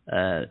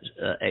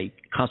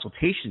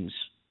consultations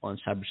on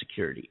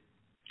cybersecurity.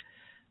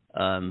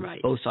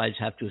 Both sides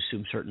have to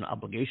assume certain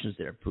obligations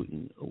there,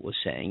 Putin was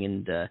saying,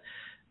 and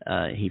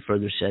he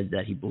further said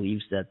that he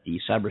believes that the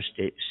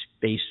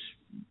cyberspace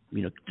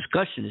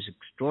discussion is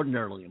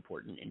extraordinarily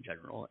important in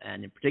general,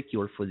 and in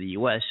particular for the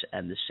U.S.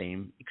 and the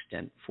same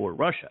extent for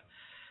Russia.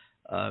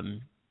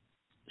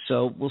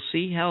 So we'll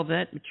see how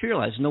that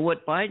materializes. Now,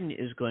 what Biden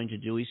is going to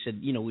do, he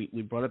said,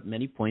 we brought up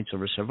many points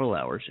over several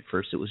hours. At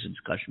first, it was a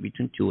discussion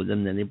between two of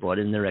them. Then they brought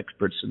in their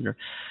experts and their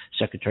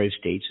Secretary of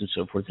States and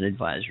so forth and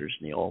advisors,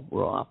 and they all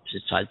were on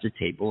opposite sides of the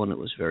table, and it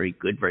was very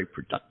good, very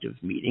productive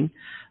meeting.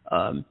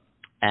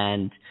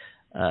 And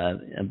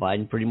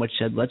Biden pretty much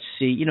said, let's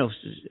see,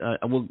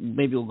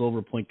 maybe we'll go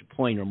over point to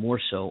point or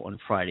more so on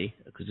Friday,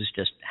 because this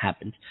just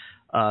happened.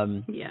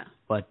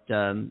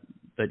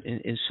 But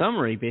in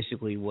summary,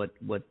 basically what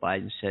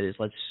Biden said is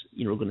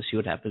we're going to see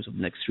what happens over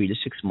the next 3 to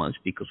 6 months,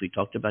 because we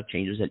talked about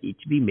changes that need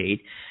to be made.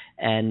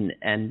 And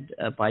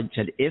Biden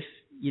said,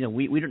 we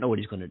don't know what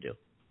he's going to do.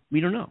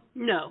 We don't know.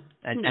 No.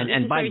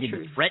 And Biden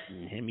didn't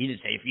threaten him. He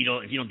didn't say, if you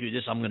don't do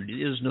this, I'm going to do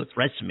this. There's no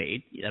threats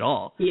made at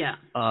all. Yeah.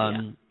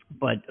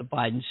 But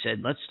Biden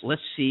said,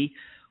 let's see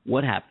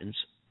what happens,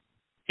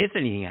 if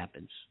anything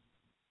happens,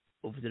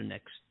 over the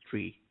next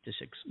 3 to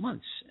 6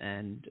 months,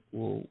 and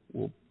we'll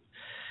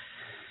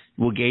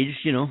gauge,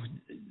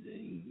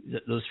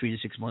 those 3 to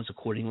 6 months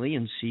accordingly,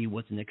 and see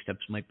what the next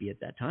steps might be at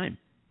that time.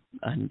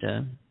 and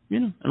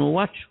and we'll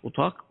watch, we'll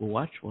talk, we'll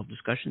watch, we'll have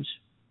discussions.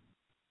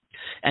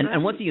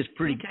 And one thing is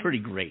pretty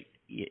great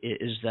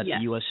is that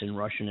the U.S. and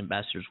Russian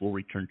ambassadors will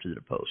return to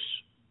their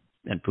posts,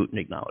 and Putin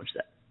acknowledged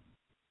that.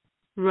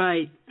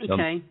 Right.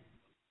 Okay.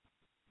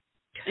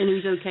 And he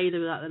was okay with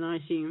that, then, I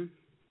assume.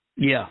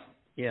 Yeah.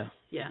 Yep.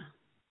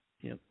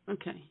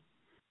 Okay.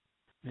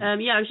 Yeah.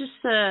 I was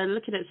just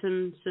looking at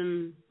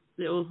some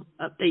little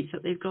updates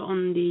that they've got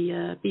on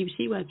the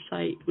BBC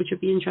website, which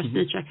would be interesting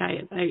to check out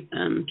about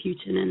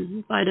Putin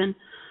and Biden.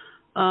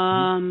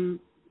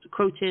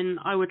 Quoting,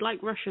 "I would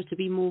like Russia to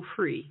be more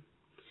free."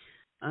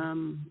 I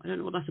don't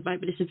know what that's about,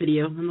 but it's a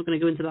video. I'm not going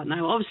to go into that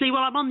now. Obviously,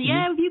 while I'm on the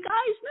air with you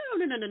guys,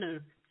 no.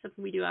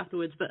 Something we do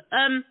afterwards. But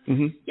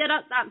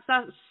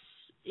that's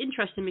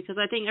interesting, because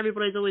I think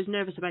everybody's always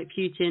nervous about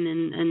Putin,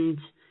 and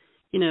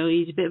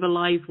he's a bit of a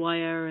live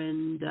wire,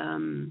 and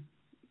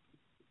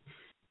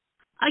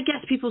I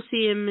guess people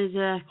see him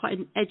as quite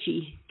an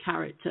edgy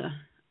character,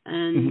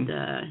 and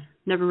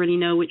never really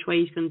know which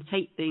way he's going to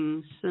take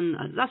things,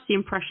 and that's the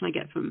impression I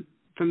get from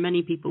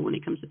many people when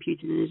it comes to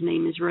Putin and his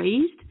name is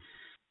raised.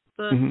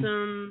 But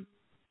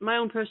my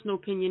own personal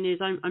opinion is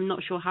I'm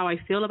not sure how I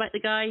feel about the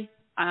guy.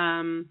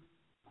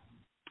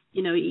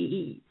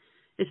 He,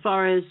 as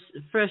far as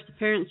first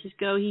appearances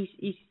go,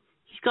 he's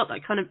got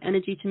that kind of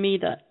energy to me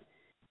that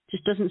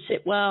just doesn't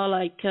sit well.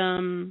 Like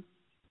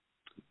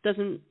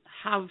doesn't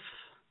have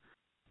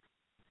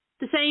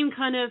the same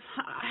kind of.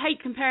 I hate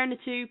comparing the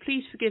two.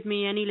 Please forgive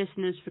me, any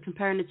listeners, for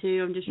comparing the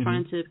two. I'm just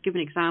trying to give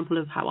an example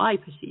of how I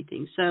perceive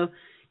things. So,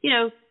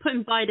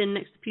 putting Biden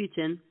next to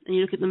Putin, and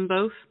you look at them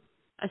both,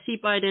 I see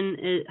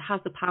Biden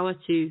has the power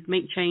to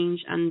make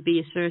change and be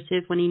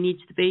assertive when he needs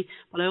to be,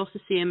 but I also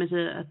see him as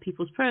a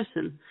people's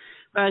person.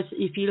 Whereas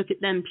if you look at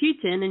them,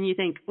 Putin, and you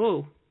think,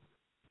 oh,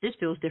 this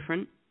feels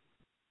different,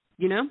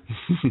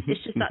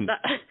 it's just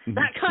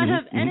that kind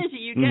of energy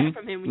you get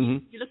from him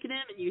when you look at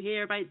him and you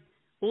hear about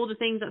all the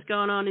things that's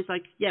going on. It's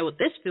like, yeah, well,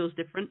 this feels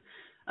different.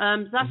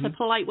 That's a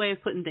polite way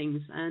of putting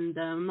things, and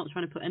I'm not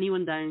trying to put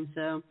anyone down.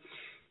 So,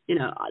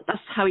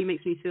 that's how he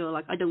makes me feel.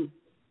 Like, I don't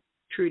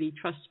truly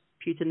trust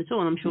Putin at all,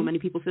 and I'm sure many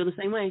people feel the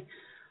same way.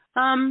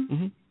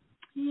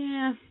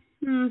 Yeah.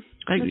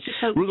 I agree.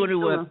 We're going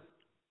to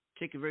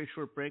take a very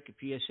short break at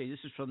PSA.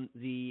 This is from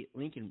the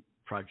Lincoln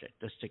Project.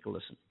 Let's take a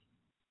listen.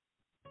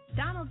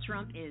 Donald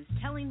Trump is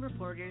telling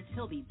reporters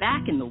he'll be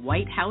back in the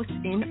White House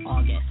in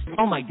August.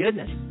 Oh, my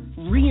goodness.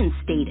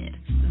 Reinstated.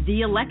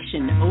 The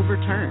election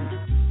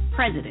overturned.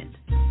 President.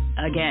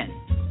 Again.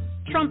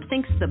 Trump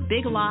thinks the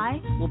big lie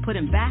will put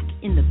him back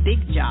in the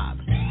big job.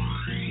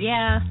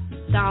 Yeah,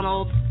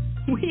 Donald,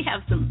 we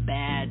have some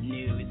bad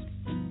news.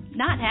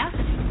 Not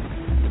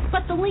happening.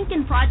 But the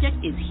Lincoln Project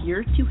is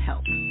here to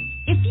help.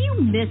 If you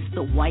miss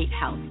the White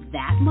House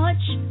that much,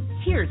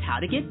 here's how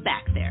to get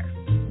back there.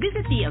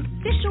 Visit the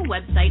official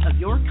website of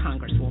your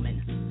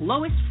Congresswoman,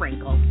 Lois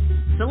Frankel.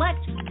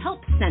 Select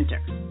Help Center,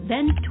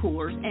 then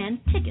Tours and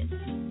Tickets.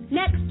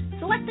 Next,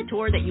 select the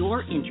tour that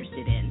you're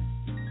interested in.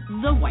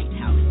 The White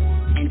House.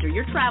 Enter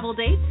your travel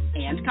dates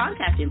and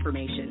contact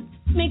information.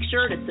 Make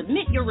sure to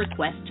submit your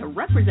request to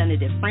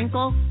Representative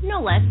Frankel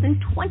no less than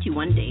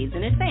 21 days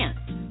in advance.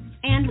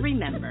 And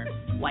remember,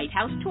 White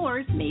House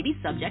tours may be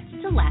subject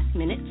to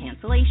last-minute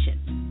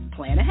cancellation.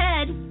 Plan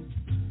ahead.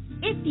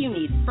 If you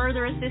need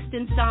further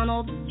assistance,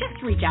 Donald,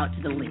 just reach out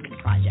to the Lincoln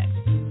Project.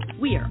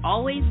 We are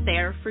always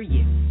there for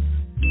you.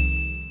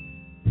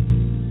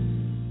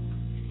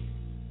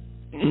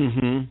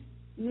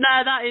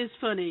 No, that is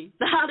funny.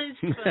 That is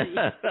funny.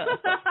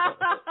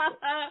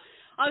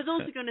 I was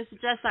also going to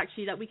suggest,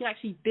 actually, that we could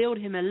actually build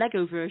him a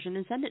Lego version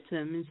and send it to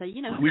him and say,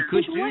 we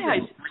could do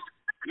that.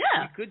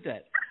 Yeah. We could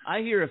that. I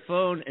hear a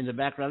phone in the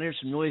background. There's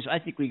some noise. I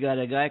think we got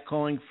a guy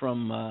calling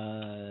from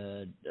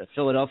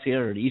Philadelphia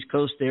or the East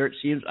Coast there, it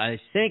seems. I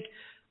think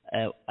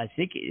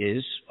it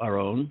is our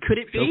own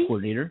show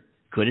coordinator.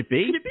 Could it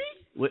be? Could it be?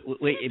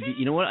 Wait,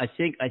 you know what? I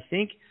think,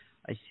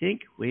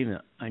 wait a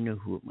minute. I know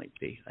who it might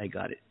be. I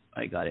got it.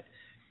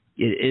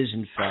 It is,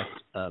 in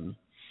fact,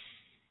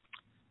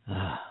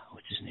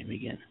 what's his name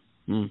again?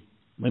 Wait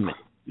a minute.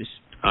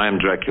 I am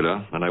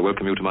Dracula, and I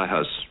welcome you to my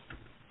house.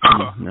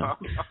 No.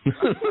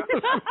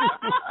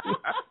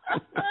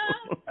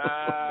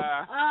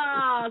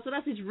 So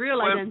that's his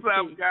real identity.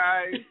 What's up,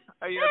 guys?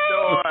 How you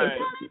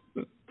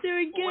doing?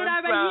 Doing good. How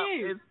about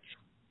you?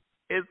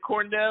 It's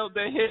Cornell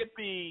the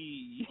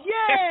Hippie.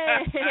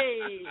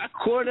 Yay!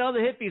 Cornell the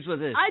Hippie's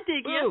with us. I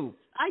dig you.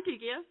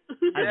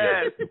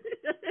 Yes.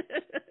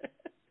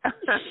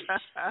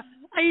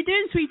 How you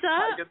doing,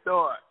 sweetheart? How you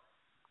doing?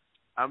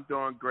 I'm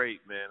doing great,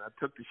 man. I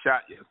took the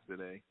shot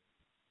yesterday.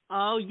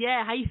 Oh,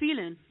 yeah. How you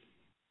feeling?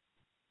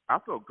 I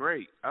feel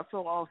great. I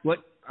feel awesome. What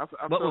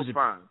feel was it?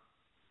 Fine.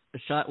 The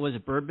shot, was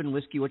it bourbon,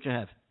 whiskey? What you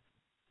have?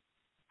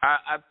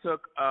 I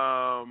took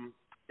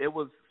it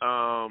was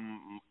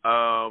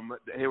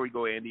here we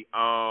go, Andy.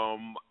 All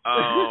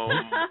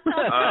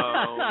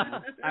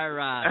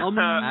right.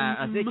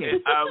 I think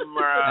it.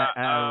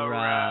 All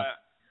right.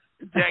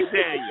 Jack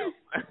Daniel.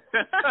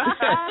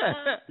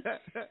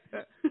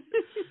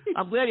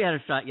 I'm glad you had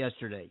a shot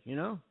yesterday.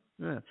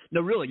 Yeah. No,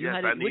 really, you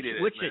had I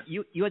it. Which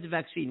you had the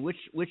vaccine. Which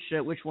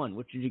one?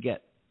 Which did you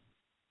get?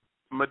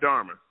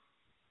 Moderna.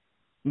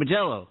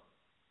 Modelo.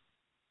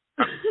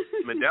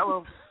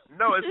 Modelo?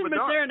 No, it's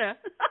Moderna.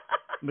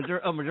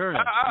 Moderna. I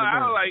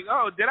was like,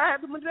 did I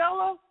have the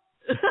Modelo?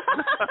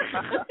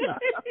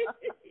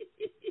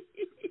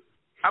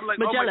 I'm like,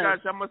 Modelo. oh my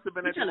gosh, I must have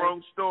been at the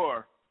wrong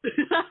store.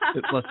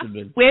 It must have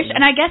been.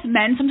 And I guess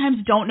men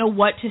sometimes don't know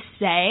what to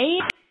say.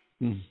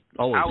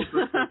 Always. I was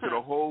listening to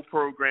the whole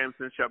program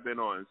since y'all been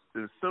on.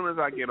 As soon as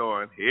I get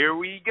on, here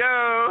we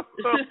go.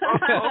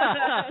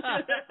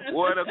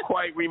 What a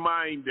quite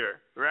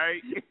reminder,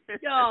 right?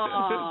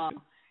 Oh,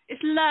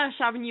 it's lush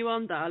having you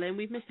on, darling.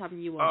 We've missed having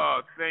you on.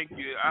 Oh, thank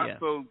you. I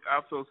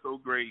feel so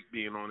great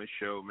being on the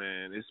show,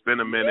 man. It's been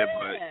a minute,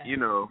 but you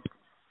know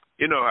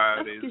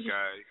how it is,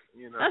 guys.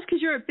 That's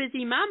because you're a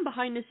busy man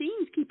behind the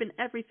scenes, keeping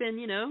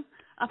everything,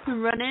 up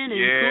and running and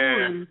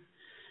cool and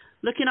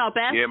looking our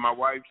best. Yeah,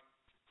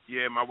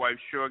 my wife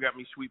sure got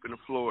me sweeping the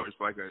floors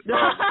oh my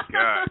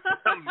God,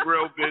 I'm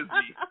real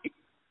busy.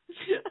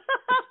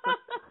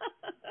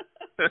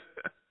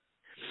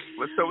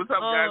 What's up,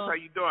 guys? How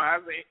you doing?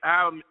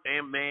 How's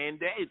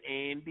Amanda and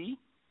Andy?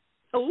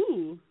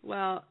 Oh,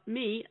 well,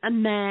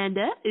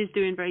 Amanda is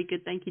doing very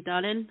good, thank you,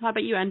 darling. How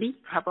about you, Andy?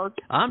 How about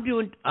you?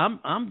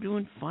 I'm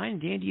doing fine,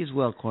 dandy as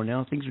well,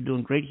 Cornell. Things are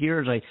doing great here.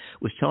 As I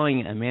was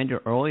telling Amanda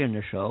earlier in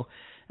the show,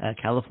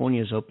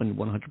 California is open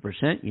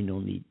 100%. You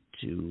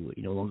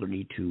no longer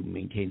need to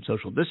maintain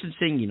social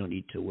distancing. You don't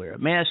need to wear a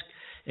mask,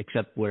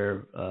 except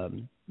where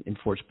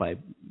enforced by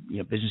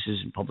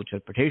businesses and public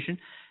transportation.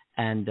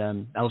 And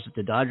I was at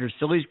the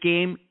Dodgers-Phillies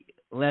game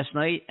last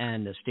night,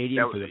 and the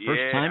stadium for the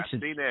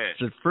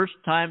first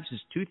time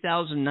since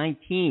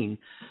 2019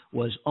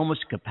 was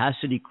almost a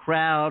capacity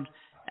crowd.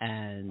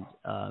 And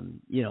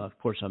of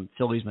course,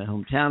 Philly's my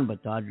hometown,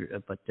 but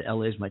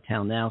LA is my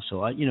town now.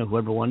 So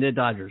whoever won, the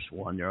Dodgers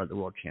won. They're the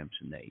world champs,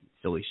 and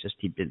Phillies just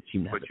didn't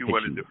seem to have. But you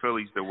wanted the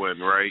Phillies to win,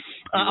 right?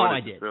 I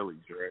did. The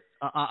Phillies, right?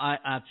 I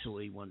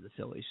absolutely wanted the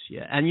Phillies.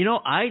 Yeah, and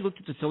I looked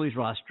at the Phillies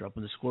roster up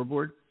on the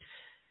scoreboard,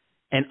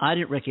 and I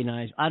didn't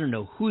recognize. I don't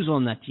know who's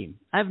on that team.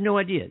 I have no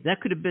idea. That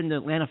could have been the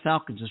Atlanta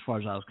Falcons, as far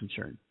as I was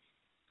concerned.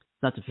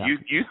 Not the Falcons.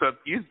 You thought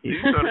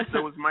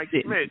that was Mike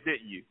Schmidt,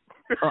 didn't you?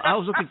 I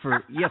was looking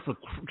for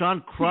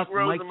John Kruk,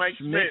 Mike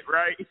Schmidt,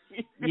 right?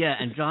 Yeah,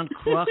 and John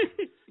Kruk,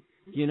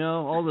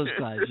 all those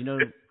guys,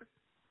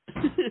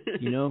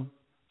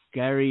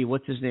 Gary,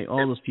 what's his name?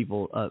 All those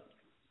people,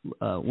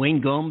 Wayne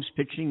Gomes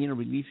pitching,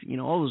 relief,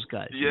 all those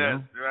guys.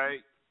 Yes, right.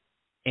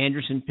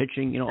 Anderson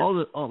pitching,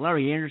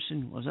 Larry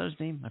Anderson, was that his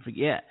name? I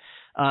forget.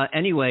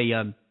 Anyway,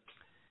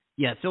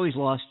 Phillies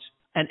lost.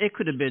 And it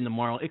could have been the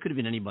Marlins. It could have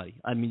been anybody.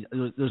 I mean,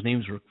 those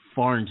names were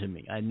foreign to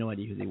me. I had no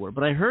idea who they were.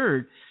 But I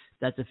heard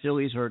that the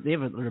Phillies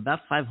they're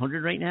about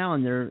 500 right now,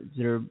 and they're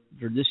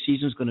this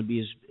season is going to be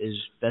as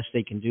best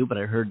they can do. But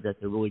I heard that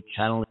they're really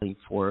channeling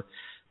for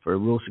a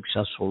real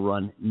successful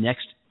run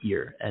next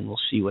year, and we'll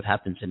see what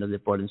happens. I know they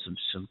brought in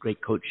some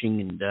great coaching,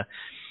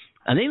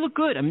 and they look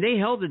good. I mean, they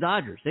held the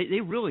Dodgers. They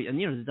really, and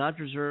the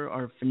Dodgers are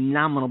a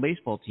phenomenal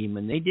baseball team,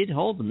 and they did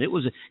hold them. It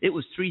was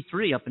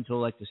 3-3 up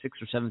until like the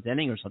 6th or 7th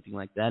inning or something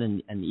like that,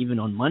 and even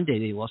on Monday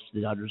they lost to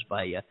the Dodgers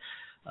by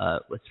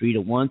 3-1,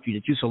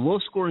 3-2. So low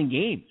scoring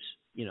games,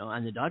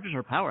 and the Dodgers are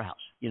a powerhouse.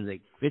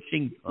 They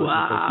pitching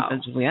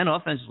defensively and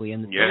offensively,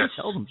 and the Phillies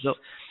held them. So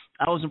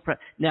I was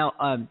impressed. Now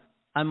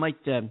I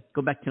might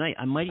go back tonight.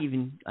 I might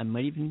even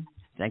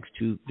thanks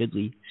to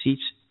Vidley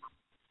Seats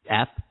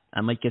app. I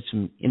might get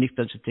some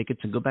inexpensive tickets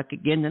and go back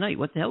again tonight.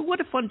 What the hell?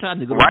 What a fun time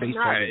to go to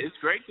baseball. Why not? It's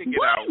great to get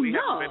out. We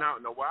haven't been out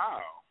in a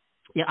while.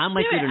 Yeah, I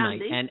might go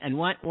tonight. And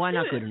why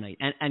not go tonight?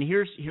 And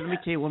here, let me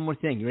tell you one more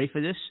thing. You ready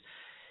for this?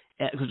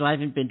 Because I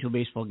haven't been to a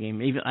baseball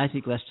game. I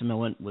think last time I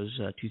went was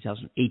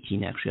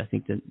 2018. Actually, I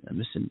think that I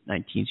missed the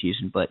 19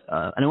 season. But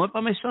and I went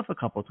by myself a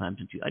couple of times.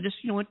 I just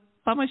went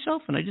by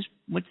myself, and I just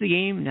went to the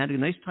game and had a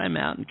nice time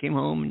out and came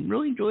home and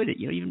really enjoyed it.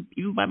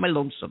 Even by my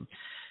lonesome.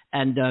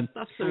 And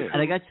that's so cool. And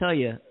I got to tell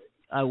you,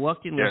 I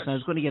walked in last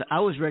night. I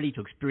was ready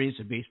to experience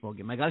a baseball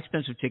game. I got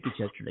expensive tickets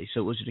yesterday, so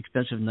it was an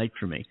expensive night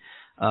for me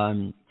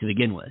to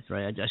begin with,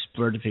 right? I just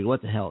splurged to figure,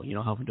 what the hell,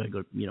 how often do I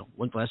go?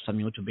 When's the last time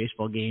you went to a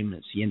baseball game? And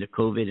it's the end of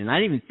COVID, and I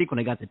didn't even think when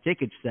I got the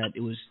tickets that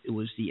it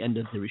was the end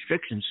of the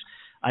restrictions.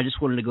 I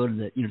just wanted to go to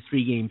the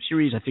 3-game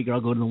series. I figured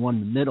I'll go to the one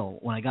in the middle.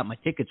 When I got my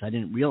tickets, I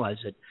didn't realize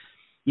that.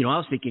 I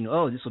was thinking,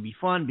 this will be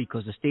fun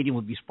because the stadium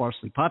will be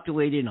sparsely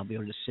populated and I'll be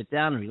able to sit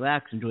down and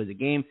relax, enjoy the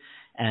game,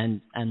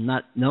 and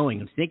not knowing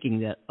and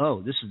thinking that,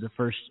 this is the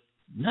first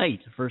night,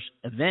 the first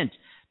event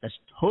that's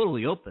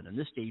totally open, and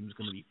this stadium is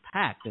going to be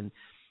packed, and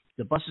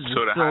the buses are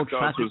filled. So the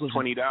hot dogs was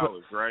 $20,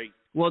 right?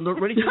 Well,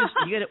 ready for this?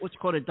 You get what's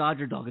called a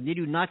Dodger dog, and they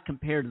do not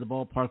compare to the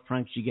ballpark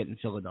franks you get in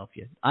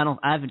Philadelphia. I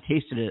haven't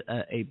tasted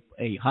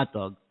a hot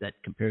dog that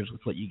compares with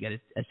what you get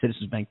at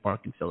Citizens Bank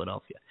Park in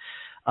Philadelphia.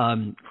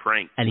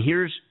 Frank. And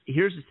here's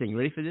the thing.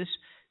 Ready for this?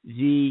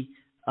 The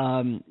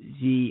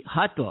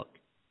hot dog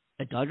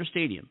at Dodger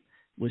Stadium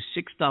was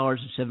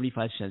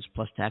 $6.75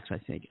 plus tax, I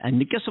think. And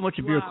guess how much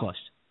a beer cost?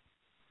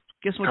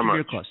 Guess how much a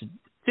beer cost?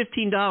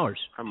 $15.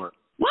 How much?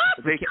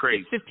 What? They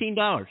crazy. It's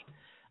 $15.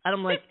 And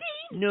I'm like,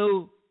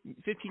 no,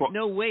 15.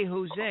 No way,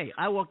 Jose.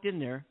 I walked in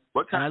there.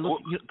 What kind? And I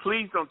looked,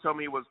 please don't tell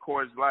me it was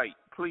Coors Light.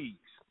 Please.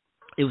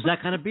 It was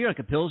that kind of beer, like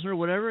a Pilsner or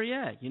whatever.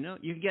 Yeah, you know,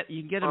 you can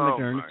get a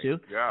Moderna too.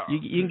 God.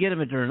 You can get a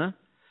Moderna.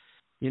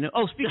 You know.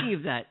 Oh, speaking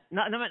of that,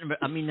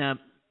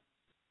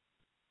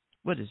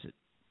 what is it?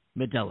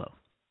 Modelo.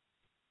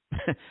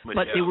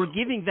 But they were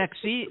giving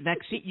vaccine.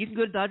 You can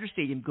go to Dodger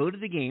Stadium, go to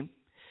the game,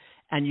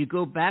 and you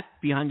go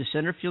back behind the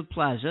center field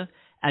plaza,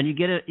 and you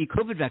get a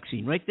COVID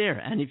vaccine right there.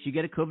 And if you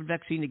get a COVID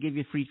vaccine, they give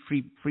you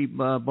free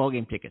ball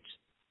game tickets.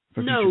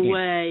 No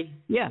way.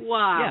 Yeah.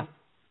 Wow.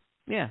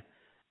 Yeah.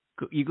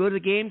 You go to the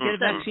game, get a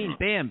vaccine,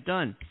 bam,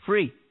 done,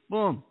 free,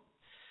 boom.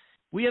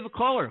 We have a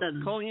caller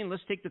calling in.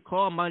 Let's take the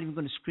call. I'm not even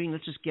going to screen.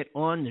 Let's just get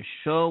on the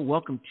show.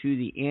 Welcome to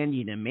the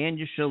Andy and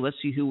Amanda Show. Let's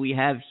see who we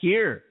have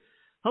here.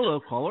 Hello,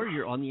 caller.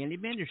 You're on the Andy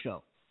and Amanda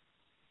Show.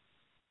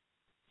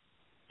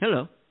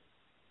 Hello.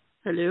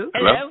 Hello.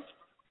 Hello.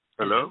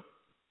 Hello.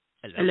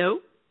 Hello.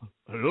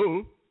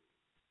 Hello.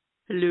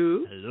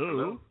 Hello.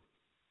 Hello.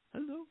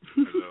 Hello.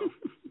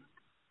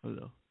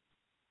 Hello.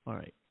 All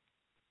right.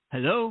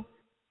 Hello.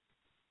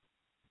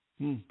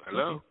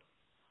 Hello. Okay.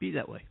 Be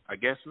that way. I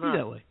guess not. Be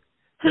that way.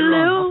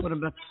 Hello. I'll put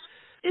him back.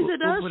 Is it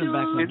us? Put him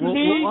back.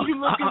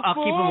 I'll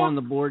keep him on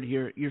the board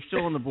here. You're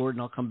still on the board,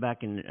 and I'll come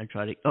back and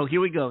try to. Oh, here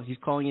we go. He's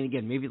calling in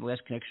again. Maybe the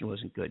last connection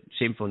wasn't good.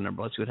 Same phone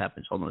number. Let's see what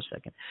happens. Hold on a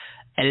second.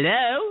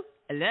 Hello.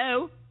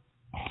 Hello.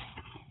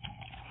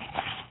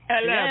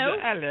 Hello.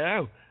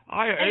 Hello.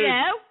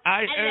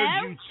 I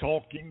heard you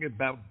talking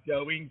about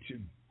going to.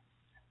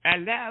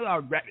 Hello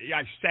already.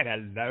 I said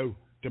hello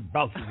to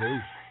both of you.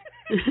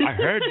 I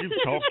heard you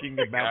talking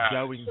about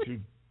going to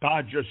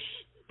Dodger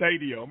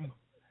Stadium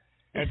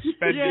and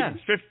spending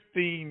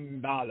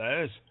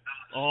 $15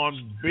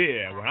 on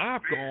beer. When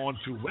I've gone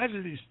to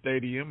Wembley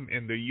Stadium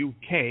in the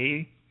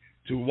UK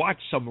to watch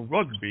some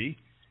rugby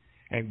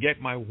and get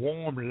my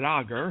warm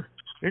lager,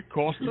 it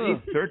cost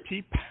me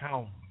 £30.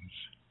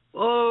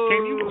 Oh,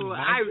 can you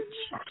ouch.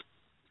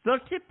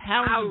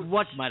 £30 of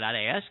what, might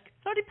I ask?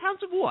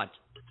 £30 of what?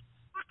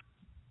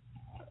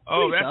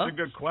 Oh, that's a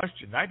good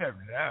question. I don't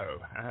know.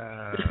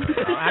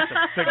 I'll have to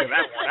figure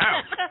that one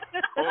out.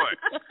 Boy.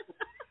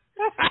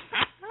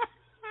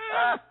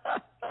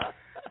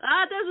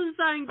 That doesn't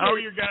sound good. How are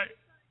you guys?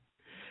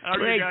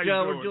 Great,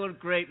 Joe. Doing? We're doing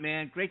great,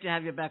 man. Great to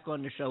have you back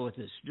on the show with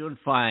us. Doing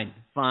fine.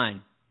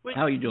 How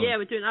are you doing? Yeah,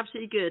 we're doing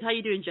absolutely good. How are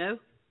you doing, Joe?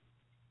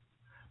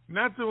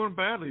 Not doing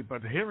badly,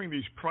 but hearing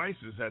these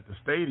prices at the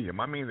stadium,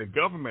 I mean, the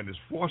government is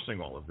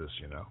forcing all of this,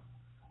 you know,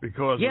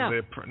 because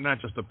of not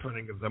just the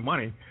printing of the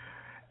money.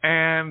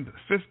 And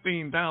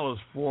 $15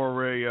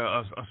 for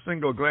a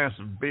single glass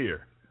of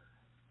beer.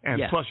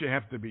 And plus you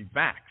have to be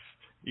vaxxed.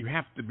 You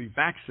have to be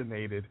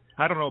vaccinated.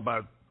 I don't know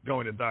about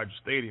going to Dodger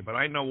Stadium, but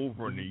I know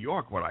over in New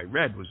York what I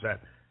read was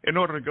that in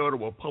order to go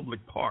to a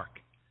public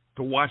park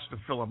to watch the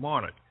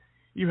Philharmonic,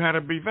 you had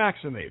to be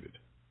vaccinated.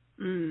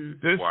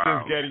 This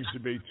is getting to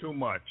be too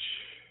much.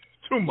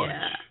 Too much.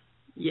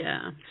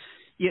 Yeah.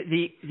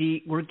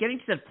 We're getting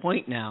to that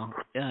point now.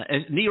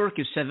 New York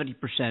is 70%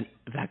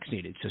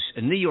 vaccinated. So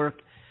in New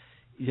York,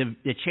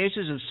 the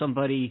chances of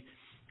somebody,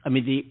 I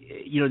mean,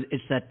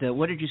 it's that.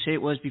 What did you say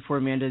it was before,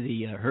 Amanda?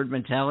 The herd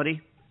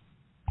mentality.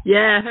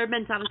 Yeah, herd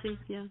mentality.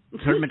 Yeah.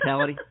 Herd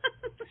mentality.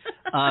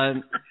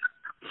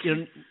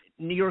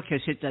 New York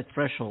has hit that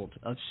threshold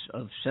of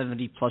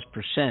 70+%.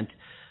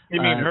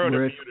 You mean herd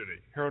immunity?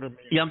 Herd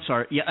immunity. Yeah, I'm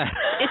sorry. Yeah.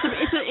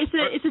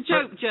 It's a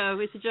joke, Joe.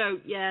 It's a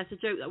joke. Yeah, it's a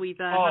joke that we've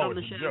had on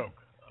the show. It's a joke.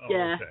 Oh,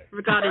 yeah, okay.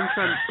 Regarding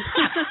Trump.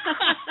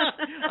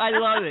 I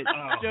love it.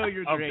 Joe,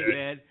 you're great,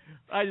 man.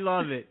 I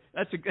love it.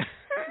 That's a good.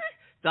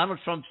 Donald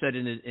Trump said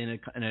in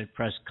a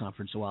press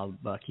conference a while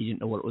back, he didn't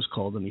know what it was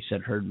called, and he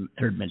said herd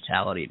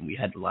mentality, and we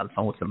had a lot of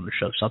fun with him on the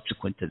show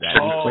subsequent to that.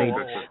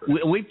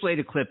 We played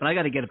a clip, and I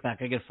got to get it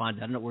back. I got to find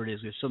it. I don't know where it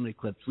is. There's so many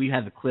clips. We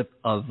have a clip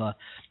of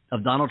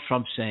Donald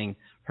Trump saying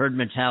herd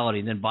mentality,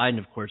 and then Biden,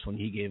 of course, when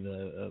he gave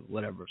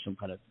some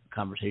kind of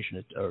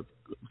conversation or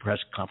press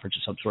conference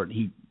of some sort, and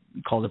he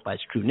called it by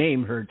its true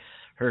name, herd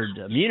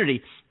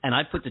immunity, and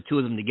I put the two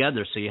of them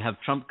together. So you have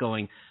Trump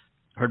going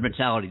herd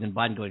mentality, then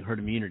Biden going herd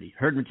immunity,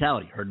 herd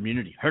mentality, herd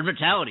immunity, herd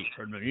mentality,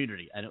 herd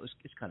immunity, and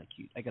it's kind of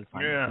cute. I got to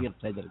find it. We got to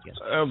play that again.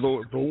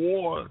 The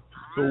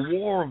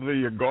war of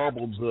the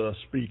garbled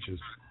speeches.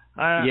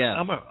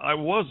 I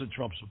was a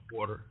Trump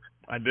supporter.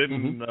 I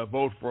didn't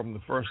vote for him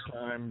the first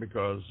time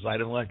because I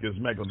didn't like his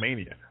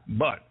megalomania.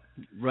 But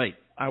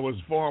I was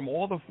for him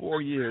all the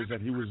 4 years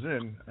that he was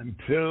in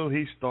until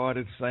he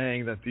started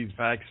saying that these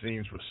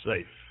vaccines were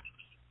safe.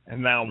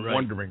 And now I'm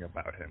wondering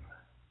about him.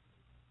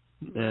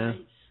 Yeah.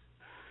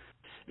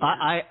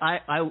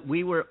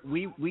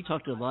 We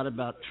talked a lot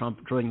about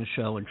Trump during the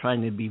show and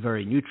trying to be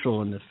very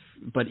neutral in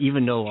but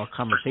even though our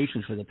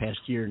conversations for the past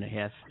year and a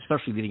half,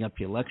 especially leading up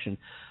to the election,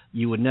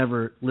 you would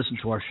never listen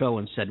to our show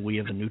and said we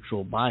have a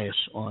neutral bias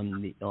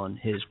on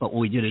his. But what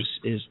we did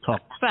is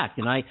talk fact.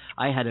 And I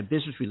had a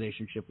business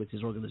relationship with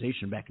his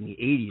organization back in the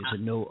 80s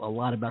and know a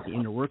lot about the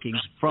inner workings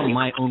from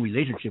my own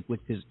relationship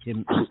with his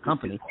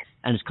company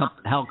and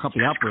how a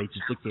company operates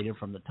is dictated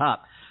from the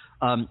top.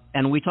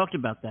 And we talked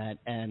about that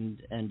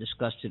and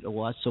discussed it a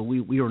lot. So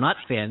we were not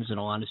fans, in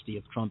all honesty,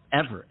 of Trump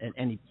ever at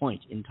any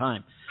point in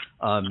time.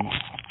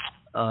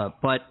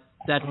 But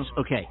that's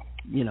okay.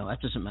 That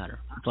doesn't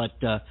matter. But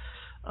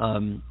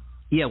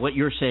what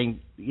you're saying,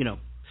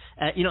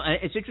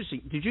 it's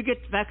interesting. Did you get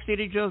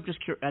vaccinated, Joe? Just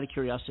out of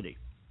curiosity.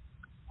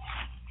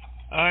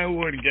 I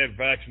wouldn't get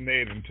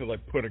vaccinated until I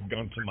put a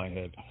gun to my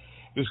head.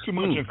 There's too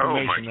much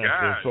information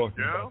out there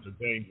talking about the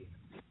danger.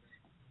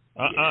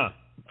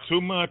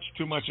 Too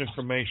much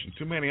information.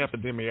 Too many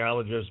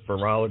epidemiologists,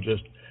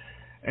 virologists,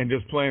 and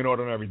just plain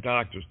ordinary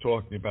doctors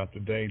talking about the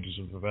dangers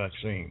of the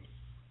vaccine.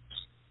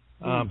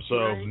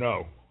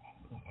 No.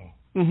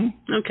 Mm-hmm.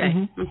 Okay.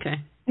 Mm-hmm.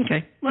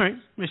 Okay. All right.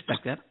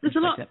 Respect that. There's a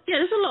lot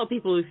of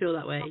people who feel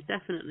that way.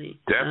 Definitely.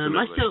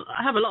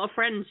 I have a lot of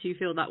friends who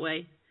feel that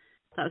way.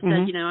 That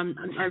said,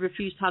 I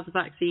refuse to have the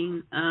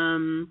vaccine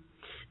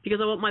because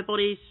I want my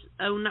body's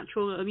own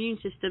natural immune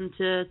system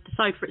to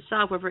decide for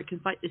itself whether it can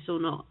fight this or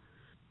not.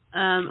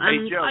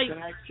 Hey Joe, can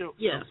I ask you?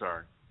 Yeah. I'm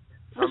sorry.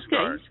 It's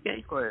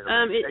okay. Go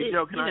ahead. Hey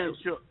Joe,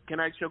 can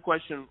I ask you a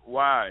question?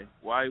 Why?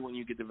 Why when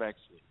you get the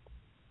vaccine?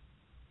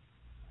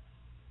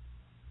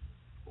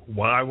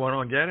 Why won't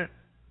I get it?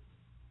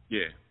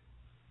 Yeah.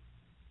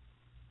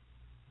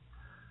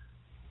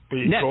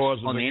 Because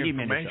of the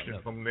information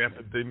from the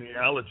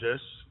epidemiologists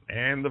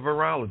and the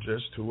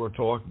virologists who are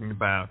talking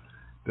about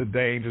the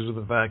dangers of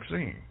the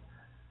vaccine.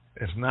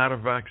 It's not a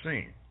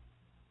vaccine.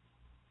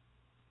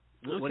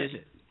 What is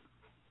it?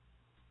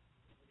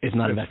 It's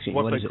not a vaccine.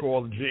 What they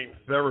call gene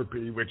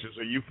therapy, which is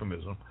a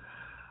euphemism.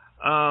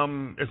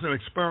 It's an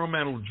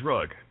experimental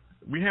drug.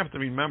 We have to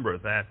remember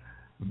that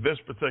this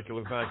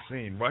particular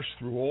vaccine rushed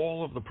through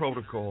all of the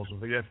protocols of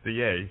the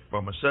FDA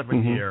from a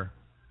 7-year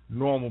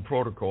normal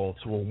protocol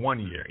to a 1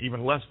 year,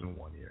 even less than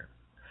 1 year.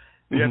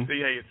 The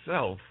FDA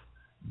itself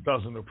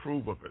doesn't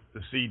approve of it.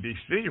 The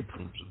CDC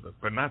approves of it,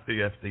 but not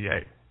the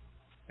FDA.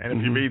 And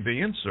if you read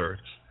the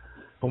inserts,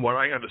 from what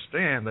I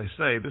understand, they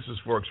say this is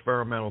for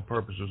experimental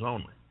purposes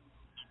only.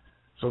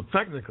 So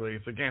technically,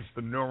 it's against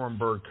the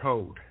Nuremberg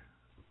Code.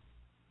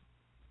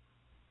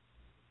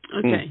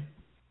 Okay.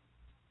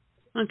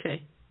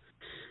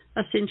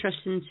 That's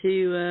interesting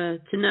to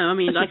know. I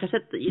mean, like I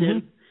said,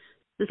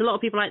 there's a lot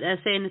of people out there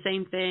saying the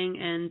same thing,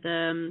 and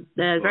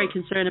they're very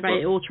concerned about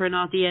it altering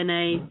our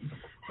DNA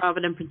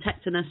rather than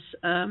protecting us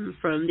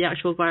from the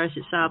actual virus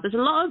itself. There's a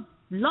lot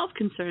of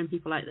concerned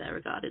people out there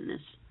regarding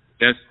this.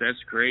 That's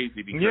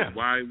crazy because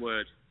why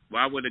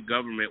would the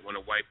government want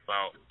to wipe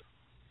out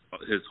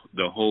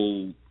the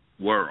whole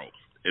world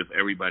if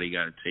everybody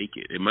got to take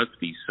it? It must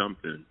be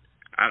something.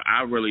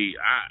 I'm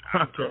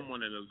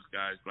one of those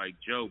guys like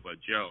Joe, but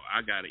Joe,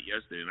 I got it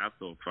yesterday and I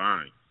feel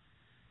fine.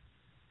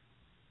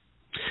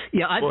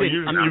 Yeah,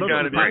 you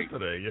got it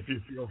yesterday. If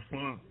you feel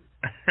fine,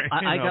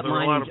 I got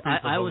mine.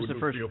 I was the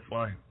first. Feel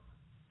fine.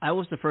 I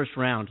was the first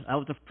round.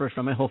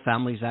 My whole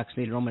family's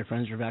vaccinated. All my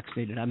friends are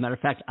vaccinated. As a matter of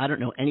fact, I don't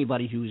know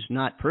anybody who's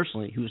not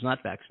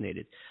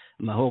vaccinated.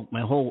 My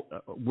whole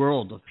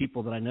world of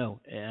people that I know,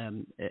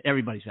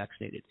 everybody's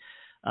vaccinated,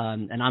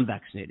 and I'm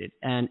vaccinated.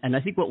 And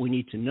I think what we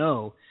need to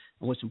know,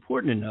 and what's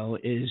important to know,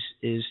 is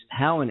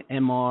how an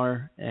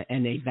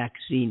mRNA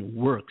vaccine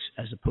works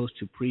as opposed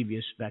to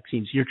previous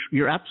vaccines.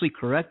 You're absolutely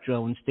correct,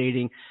 Joe, in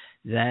stating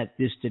that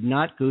this did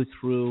not go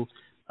through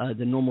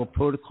the normal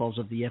protocols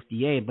of the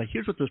FDA. But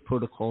here's what those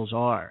protocols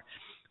are.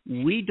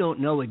 We don't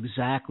know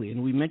exactly,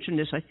 and we mentioned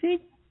this, I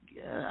think,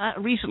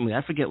 recently.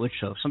 I forget which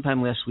show,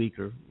 sometime last week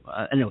or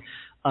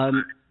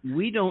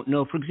we don't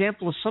know. For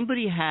example, if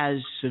somebody has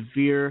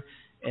severe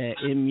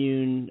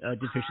immune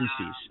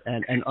deficiencies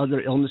and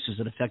other illnesses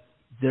that affect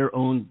their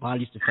own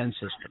body's defense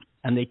system,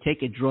 and they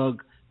take a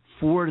drug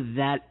for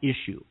that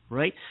issue,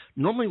 right?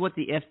 Normally what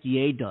the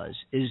FDA does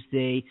is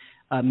they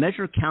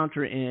measure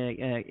counter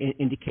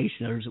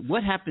indication. Or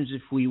what happens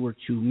if we were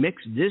to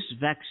mix this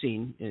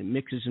vaccine,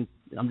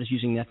 I'm just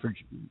using that for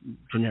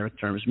generic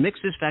terms, mix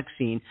this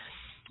vaccine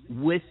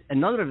with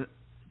another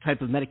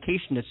type of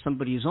medication that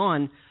somebody is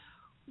on,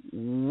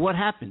 what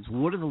happens?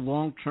 What are the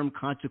long-term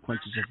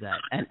consequences of that?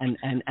 And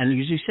as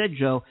you said,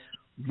 Joe,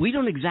 we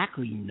don't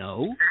exactly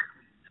know.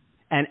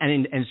 And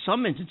in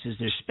some instances,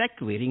 they're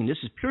speculating, and this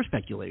is pure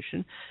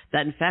speculation,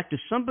 that in fact, if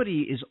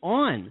somebody is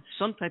on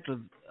some type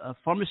of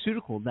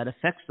pharmaceutical that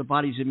affects the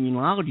body's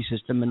immunology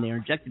system and they're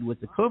injected with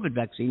the COVID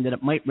vaccine, that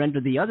it might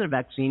render the other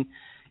vaccine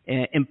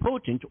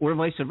impotent or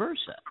vice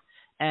versa.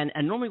 And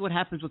normally what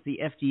happens with the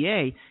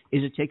FDA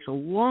is it takes a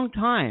long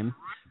time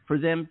for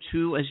them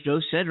to, as Joe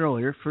said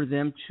earlier, for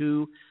them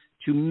to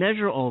to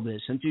measure all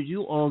this and to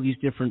do all these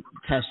different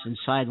tests and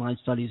sideline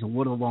studies and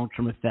what are the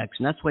long-term effects.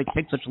 And that's why it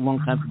takes such a long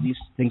time for these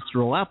things to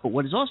roll out. But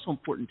what is also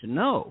important to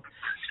know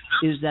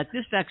is that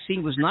this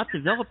vaccine was not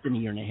developed in a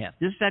year and a half.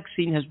 This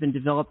vaccine has been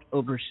developed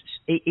over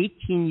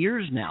 18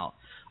 years now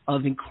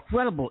of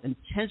incredible,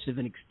 intensive,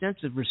 and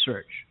extensive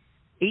research.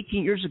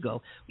 18 years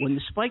ago, when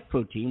the spike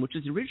protein, which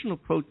is the original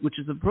which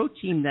is the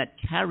protein that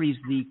carries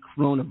the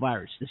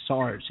coronavirus, the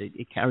SARS,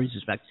 it carries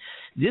this vaccine.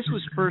 This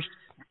was first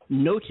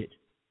noted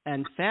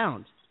and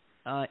found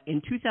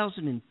in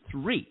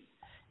 2003.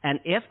 And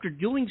after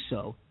doing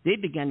so, they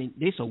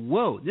said,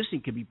 whoa, this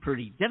thing could be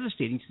pretty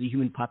devastating to the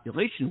human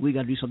population. We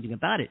got to do something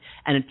about it.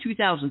 And in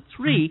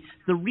 2003,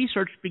 the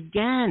research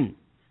began.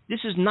 This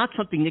is not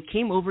something that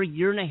came over a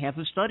year and a half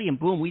of study and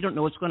boom, we don't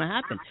know what's going to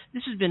happen.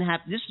 This has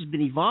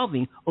been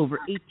evolving over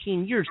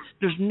 18 years.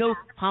 There's no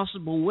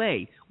possible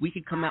way we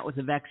could come out with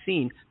a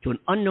vaccine to an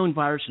unknown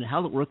virus and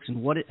how it works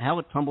and how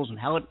it tumbles and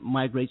how it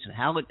migrates and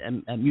how it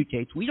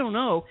mutates. We don't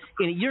know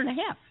in a year and a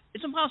half.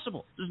 It's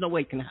impossible. There's no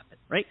way it can happen,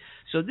 right?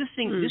 So this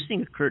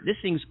thing occurred. This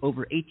thing's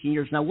over 18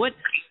 years. Now, what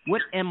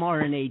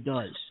mRNA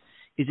does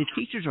is it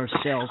teaches our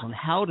cells on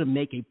how to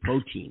make a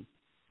protein,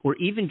 or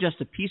even just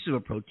a piece of a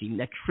protein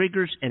that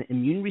triggers an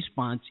immune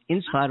response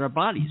inside our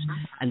bodies.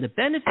 And the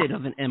benefit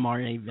of an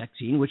mRNA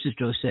vaccine, which, as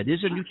Joe said, is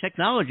a new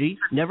technology,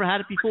 never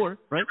had it before,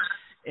 right?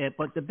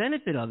 But the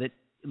benefit of it,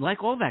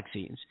 like all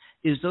vaccines,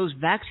 is those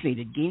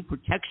vaccinated gain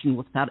protection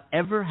without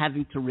ever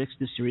having to risk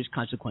the serious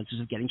consequences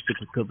of getting sick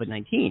with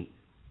COVID-19.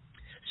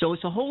 So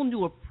it's a whole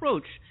new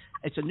approach.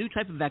 It's a new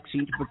type of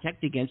vaccine to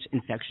protect against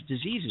infectious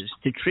diseases,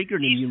 to trigger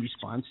an immune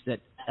response that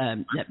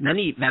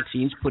many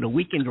vaccines put a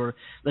weakened or,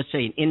 let's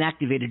say, an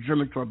inactivated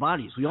germ into our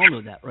bodies. We all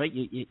know that, right?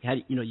 You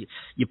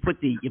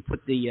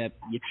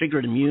trigger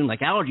an immune,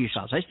 like allergy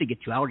shots. I used to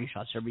get 2 allergy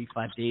shots every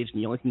 5 days,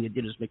 and the only thing they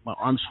did was make my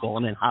arms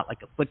swollen and hot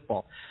like a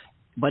football.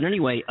 But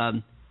anyway,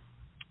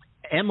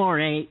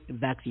 mRNA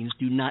vaccines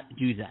do not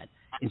do that.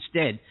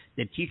 Instead,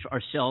 they teach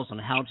our cells on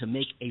how to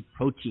make a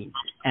protein,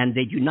 and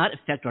they do not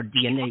affect our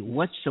DNA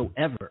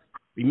whatsoever.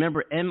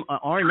 Remember,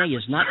 RNA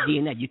is not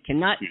DNA. You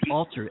cannot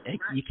alter it.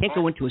 You can't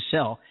go into a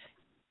cell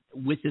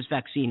with this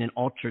vaccine and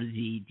alter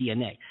the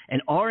DNA.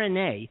 And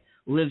RNA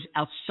lives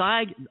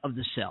outside of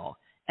the cell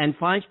and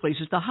finds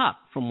places to hop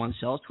from one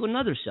cell to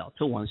another cell,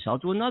 to one cell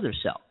to another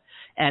cell.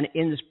 And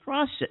in this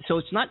process, so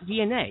it's not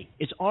DNA,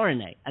 it's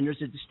RNA, and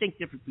there's a distinct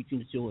difference between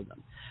the two of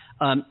them.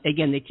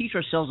 Again, they teach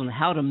our cells on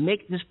how to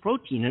make this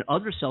protein, and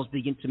other cells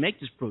begin to make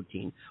this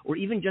protein, or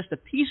even just a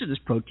piece of this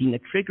protein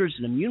that triggers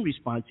an immune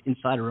response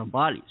inside our own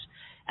bodies.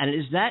 And it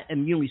is that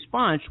immune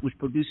response which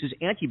produces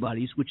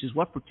antibodies, which is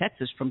what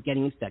protects us from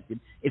getting infected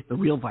if the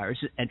real virus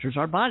enters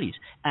our bodies.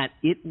 And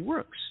it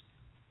works.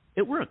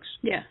 It works.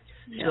 Yeah.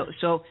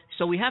 So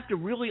we have to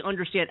really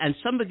understand, and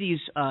some of these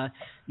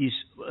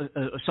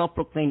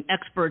self-proclaimed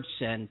experts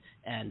and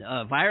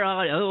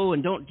viral,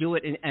 and don't do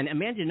it. And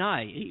Amanda and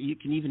I, you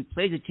can even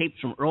play the tapes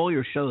from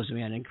earlier shows,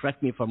 Amanda, and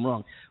correct me if I'm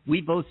wrong.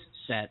 We both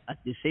sat at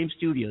the same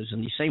studios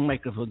and the same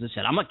microphones and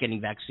said, "I'm not getting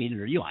vaccinated,"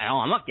 or "You,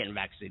 I'm not getting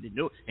vaccinated."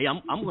 No, hey,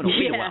 I'm going to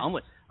wait a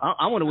while.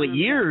 I'm going to wait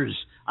years.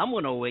 I'm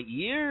going to wait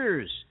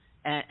years.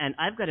 And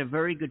I've got a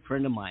very good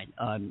friend of mine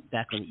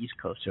back on the East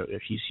Coast.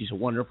 She's a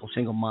wonderful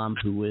single mom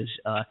who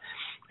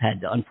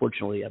had,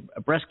 unfortunately,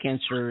 a breast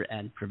cancer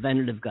and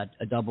preventative, got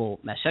a double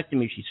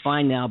mastectomy. She's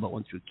fine now, but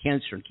went through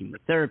cancer and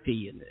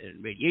chemotherapy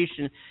and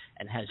radiation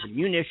and has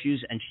immune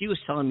issues. And she was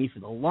telling me for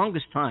the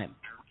longest time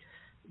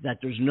that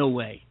there's no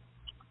way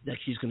that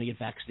she's going to get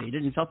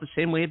vaccinated, and felt the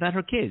same way about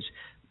her kids.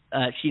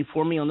 She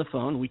informed me on the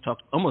phone, we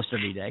talked almost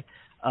every day,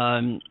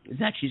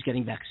 that she's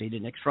getting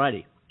vaccinated next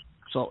Friday.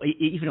 So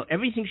even though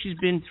everything she's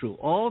been through,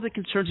 all the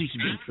concerns she's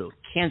been through,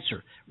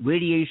 cancer,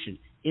 radiation,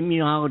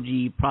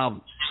 immunology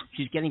problems,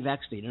 she's getting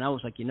vaccinated. And I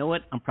was like, you know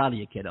what? I'm proud of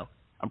you, kiddo.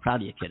 I'm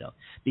proud of you, kiddo.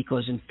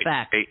 Because, in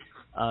fact,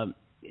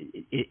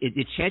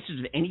 the chances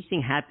of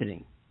anything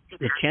happening,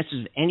 the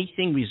chances of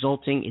anything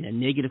resulting in a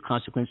negative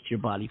consequence to your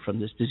body from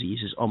this disease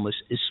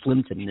is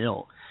slim to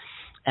nil.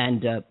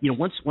 And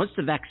once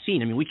the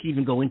vaccine, I mean, we can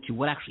even go into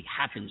what actually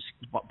happens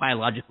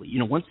biologically.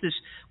 Once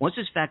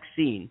this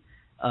vaccine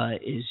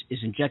is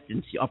injected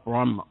into the upper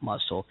arm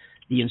muscle,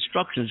 the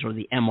instructions, or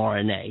the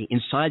mRNA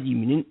inside the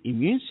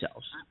immune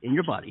cells in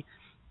your body,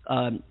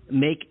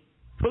 make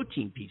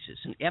protein pieces.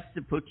 And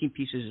after the protein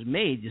pieces is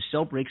made, the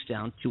cell breaks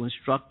down to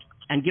instruct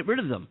and get rid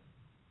of them.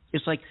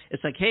 It's like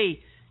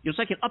hey, it's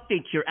like an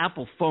update to your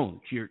Apple phone,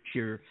 to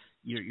your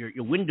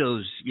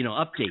Windows,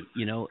 update.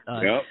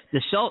 Yep.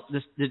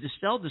 The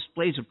cell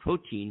displays a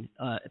protein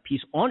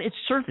piece on its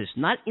surface,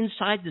 not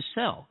inside the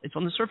cell. It's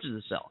on the surface of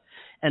the cell,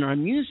 and our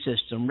immune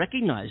system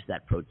recognizes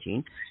that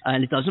protein,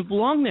 and it doesn't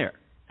belong there,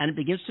 and it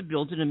begins to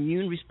build an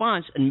immune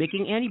response and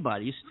making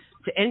antibodies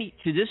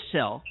to this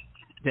cell,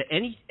 to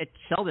any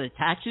cell that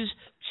attaches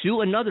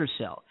to another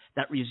cell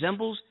that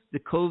resembles the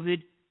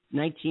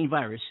COVID-19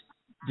 virus.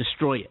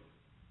 Destroy it.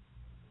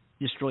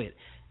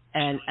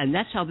 And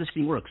that's how this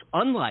thing works.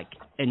 Unlike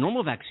a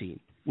normal vaccine,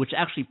 which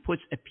actually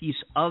puts a piece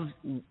of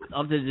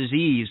the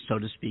disease, so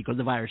to speak, or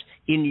the virus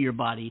into your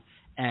body,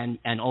 and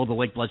all the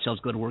white blood cells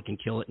go to work and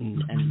kill it,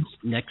 and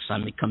next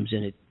time it comes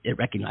in, it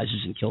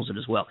recognizes and kills it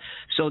as well.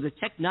 So the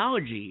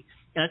technology,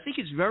 and I think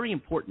it's very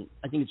important.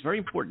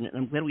 And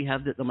I'm glad we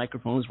have the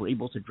microphones. We're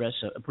able to address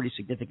a pretty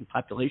significant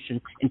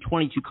population in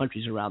 22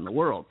 countries around the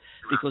world,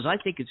 because I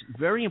think it's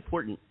very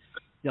important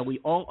that we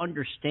all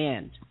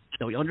understand,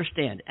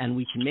 and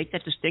we can make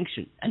that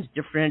distinction and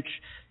differentiate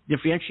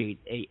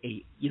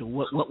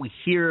what we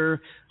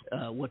hear,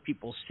 what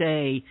people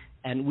say,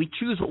 and we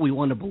choose what we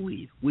want to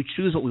believe.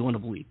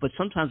 But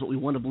sometimes what we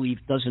want to believe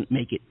doesn't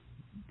make it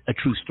a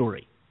true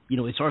story.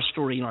 It's our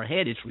story in our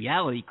head. It's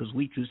reality because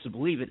we choose to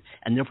believe it,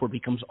 and therefore it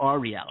becomes our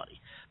reality.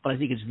 But I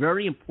think it's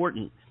very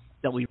important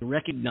that we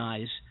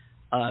recognize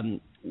the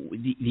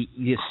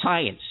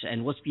science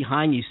and what's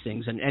behind these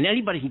things, and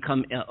anybody can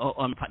come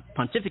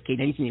pontificate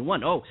anything they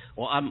want. Oh,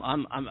 well,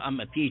 I'm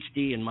a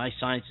PhD in my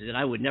sciences, and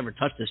I would never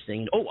touch this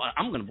thing. Oh,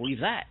 I'm going to believe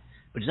that.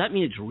 But does that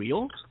mean it's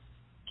real?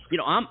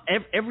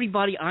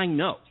 Everybody I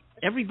know.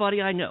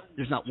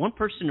 There's not one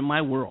person in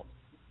my world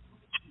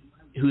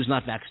who's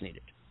not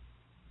vaccinated,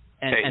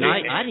 and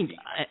I didn't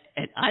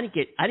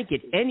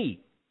get any.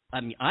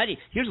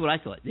 Here's what I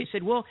thought. They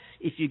said, well,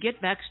 if you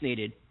get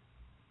vaccinated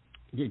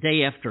the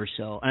day after or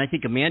so, and I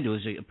think Amanda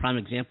was a prime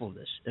example of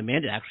this.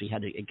 Amanda actually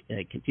had a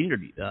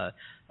continued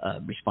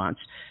response.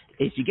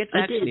 If you get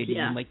vaccinated,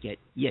 you might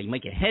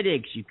get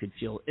headaches. You could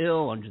feel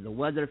ill, under the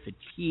weather,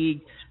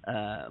 fatigue,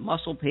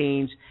 muscle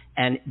pains,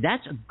 and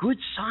that's a good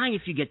sign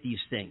if you get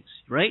these things,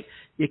 right?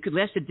 It could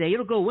last a day.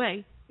 It'll go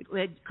away.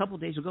 A couple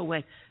of days will go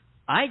away.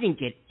 I didn't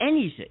get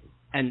anything.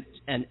 And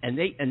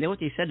then what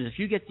they said is, if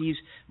you get these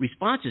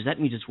responses, that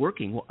means it's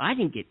working. Well, I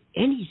didn't get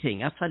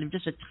anything outside of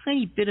just a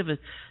tiny bit of a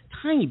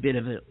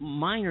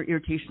minor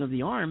irritation of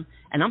the arm,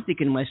 and I'm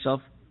thinking to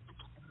myself,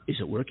 is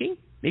it working?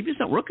 Maybe it's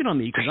not working on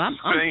me because I'm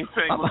same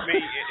thing with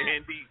me,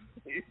 Andy.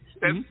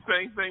 That's the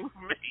same thing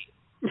for me.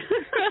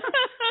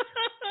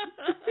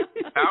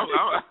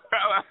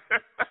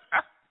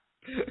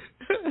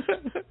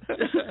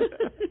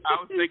 I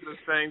was thinking the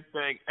same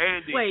thing,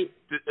 Andy. Wait.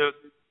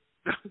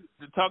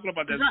 Talking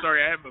about that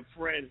story, I have a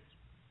friend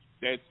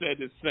that said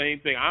the same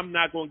thing. I'm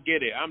not going to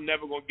get it. I'm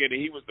never going to get it.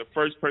 He was the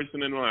first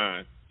person in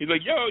line. He's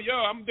like, yo,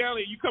 I'm down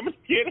here. You coming to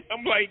get it?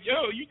 I'm like,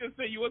 yo, you just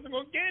said you wasn't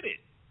going to get it.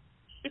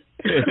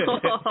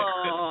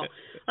 I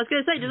was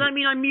going to say, does that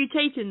mean I'm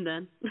mutating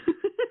then?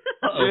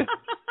 Uh-oh.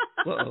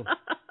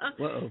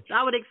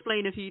 That would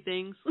explain a few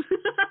things.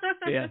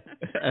 Yeah.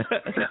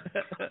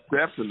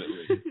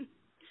 Definitely.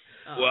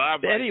 Well,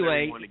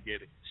 anyway, want to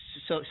get it.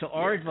 So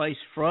our advice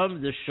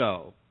from the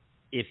show,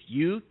 if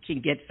you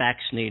can get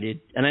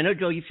vaccinated, and I know,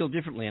 Joe, you feel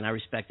differently, and I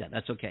respect that.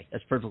 That's okay.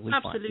 That's perfectly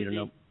fine.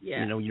 Absolutely.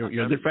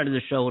 You're a good friend of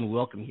the show, and we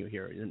welcome you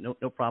here.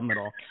 No problem at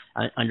all.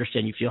 I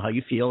understand you feel how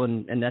you feel,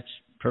 and that's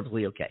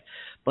perfectly okay.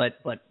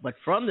 But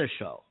from the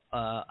show,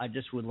 I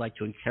just would like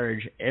to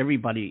encourage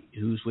everybody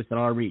who's within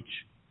our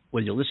reach,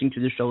 whether you're listening to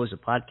the show as a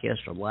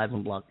podcast or live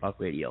on Blog Talk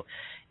Radio,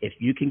 if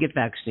you can get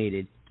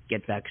vaccinated,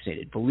 get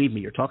vaccinated. Believe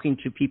me, you're talking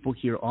to people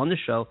here on the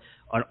show,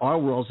 on our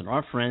worlds and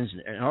our friends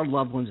and our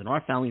loved ones and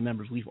our family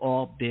members. We've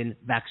all been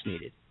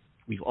vaccinated.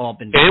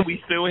 And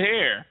we still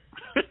here.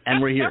 And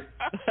we're here.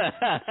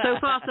 So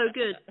far, so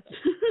good.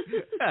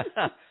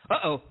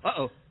 Uh-oh.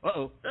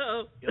 Oh,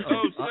 I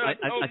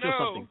feel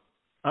something.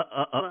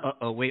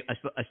 Wait,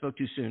 I spoke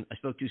too soon.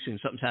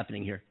 Something's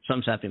happening here.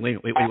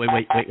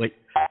 Wait.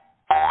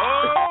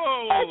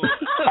 Oh!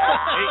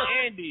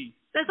 Hey, Andy.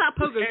 That's how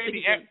pogo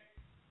Andy,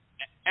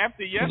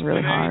 after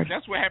yesterday,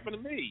 that's what happened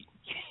to me.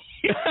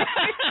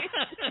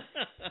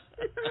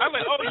 I'm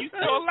like, oh, you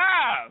still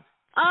alive.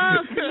 Oh,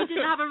 so you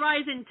didn't have a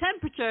rise in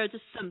temperature,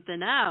 just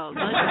something else.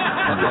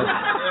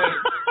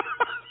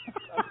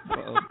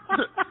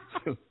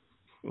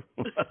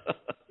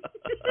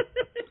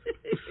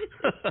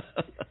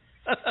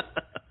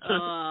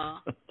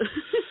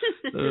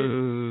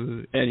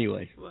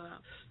 Anyway. Wow.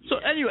 So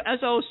anyway,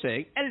 as I was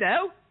saying,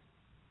 hello.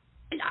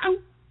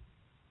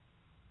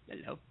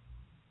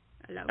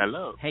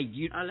 Hey,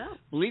 hello.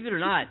 Believe it or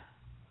not,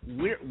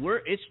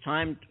 it's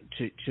time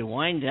to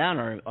wind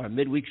down our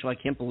midweek show. I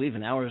can't believe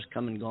an hour has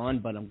come and gone,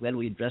 but I'm glad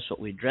we addressed what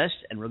we addressed,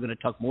 and we're going to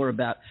talk more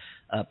about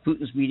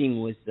Putin's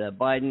meeting with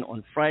Biden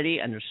on Friday,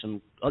 and there's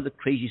some other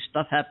crazy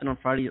stuff happening on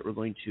Friday that we're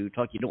going to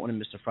talk. You don't want to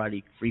miss the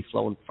Friday Free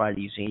Flow and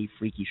Friday Zany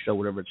Freaky Show,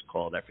 whatever it's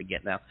called. I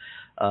forget now.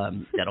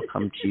 That'll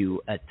come to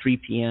you at 3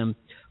 p.m.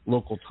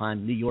 local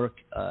time, New York,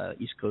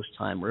 East Coast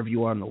time, wherever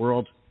you are in the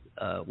world.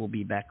 We'll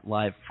be back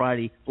live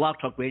Friday. Blog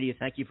Talk Radio,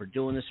 thank you for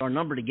doing this. Our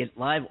number to get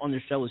live on the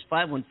show is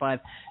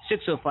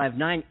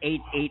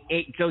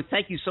 515-605-9888. Joe,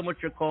 thank you so much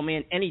for calling,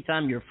 man.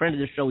 Anytime you're a friend of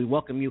the show, we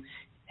welcome you.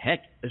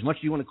 Heck, as much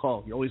as you want to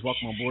call, you're always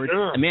welcome on board.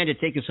 Sure. Amanda,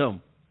 take us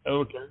home.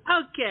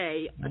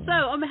 Okay. So,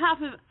 on behalf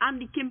of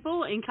Andy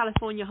Kimball in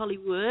California,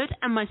 Hollywood,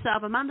 and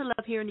myself, Amanda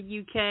Love, here in the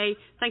UK,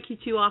 thank you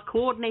to our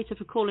coordinator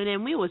for calling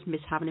in. We always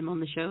miss having him on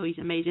the show. He's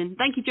amazing.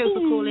 Thank you, Joe, for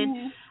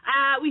calling.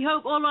 We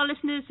hope all our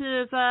listeners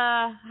have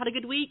had a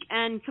good week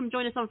and come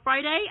join us on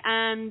Friday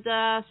and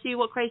see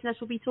what craziness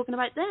we'll be talking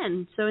about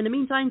then. So, in the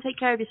meantime, take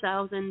care of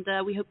yourselves, and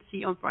we hope to see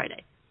you on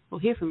Friday.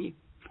 We'll hear from you.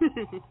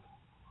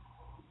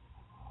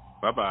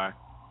 Bye-bye.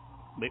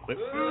 Wait, they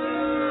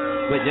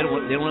don't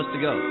want us to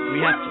go. We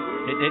have to.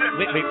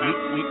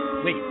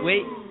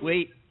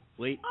 Wait.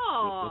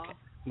 Okay.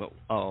 Well,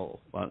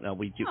 no,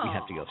 we do. Aww. We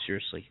have to go.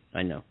 Seriously.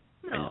 I know.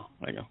 Yeah,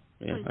 I know.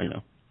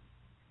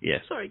 Yeah.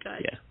 Sorry,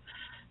 guys. Yeah.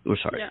 We're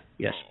sorry. Yeah.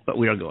 Yes, but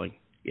we are going.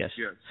 Yes.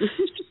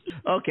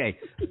 Okay.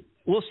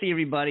 We'll see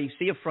everybody.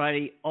 See you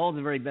Friday. All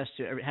the very best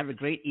to everybody. Have a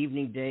great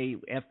evening, day,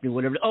 afternoon,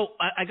 whatever. Oh,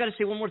 I got to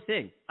say one more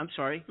thing. I'm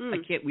sorry. I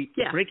can't.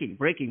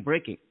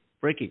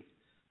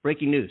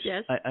 Breaking news.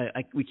 Yes.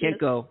 We can't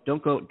go.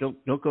 Don't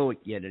go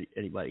yet,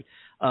 anybody.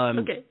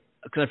 Okay.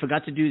 Because I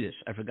forgot to do this.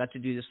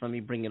 Let me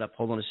bring it up.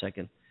 Hold on a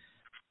second.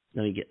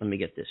 Let me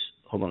get this.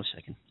 Hold on a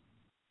second.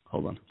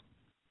 Hold on.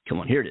 Come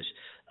on. Here it is.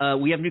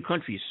 We have new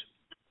countries.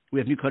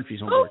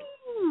 On board.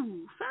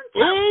 Oh,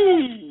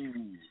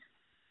 fantastic.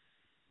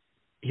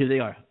 Here they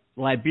are.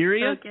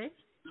 Liberia. Okay.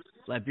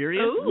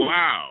 Liberia. Ooh.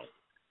 Wow.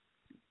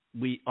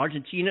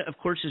 Argentina, of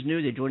course, is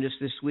new. They joined us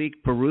this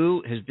week.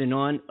 Peru has been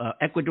on.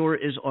 Ecuador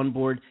is on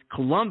board.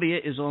 Colombia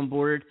is on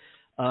board.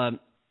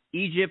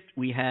 Egypt,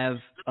 we have.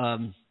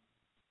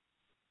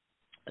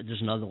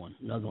 There's another one.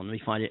 Let me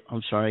find it.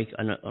 I'm sorry.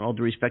 And all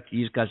due respect to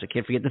you guys, I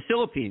can't forget. The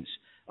Philippines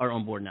are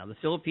on board now. The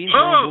Philippines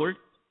are on board.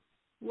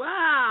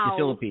 Wow. The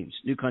Philippines,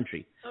 new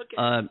country.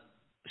 Okay.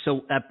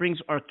 So that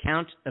brings our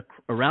count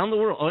around the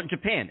world. Oh,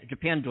 Japan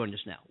joined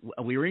us now.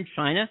 We were in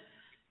China.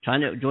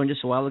 China joined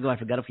us a while ago. I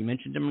forgot if we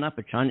mentioned them or not,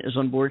 but China is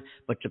on board.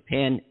 But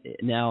Japan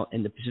now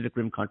and the Pacific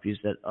Rim countries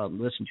that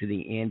listen to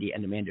the Andy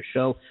and Amanda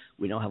show,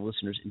 we now have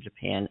listeners in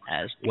Japan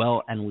as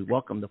well. And we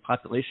welcome the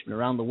population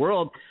around the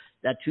world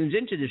that tunes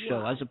into the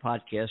show as a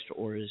podcast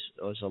or as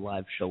a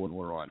live show when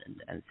we're on.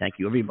 And thank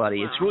you, everybody.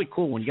 Wow. It's really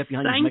cool when you get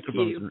behind these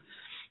microphones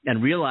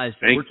and realize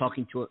that we're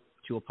talking to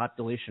a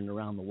population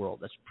around the world.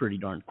 That's pretty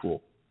darn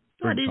cool.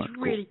 That is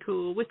really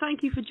cool. Well,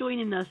 thank you for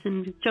joining us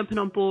and jumping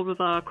on board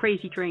with our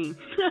crazy train.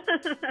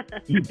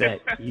 You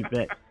bet.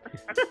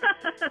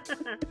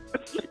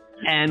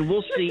 And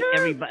we'll see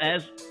everybody,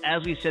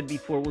 as we said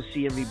before, we'll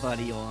see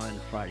everybody on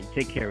Friday.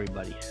 Take care,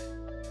 everybody.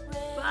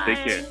 Bye.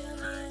 Take care.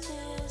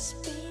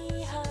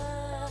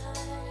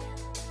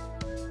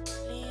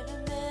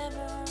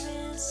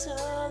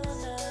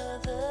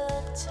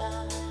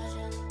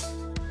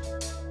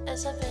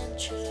 As I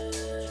venture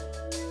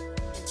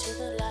into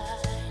the light.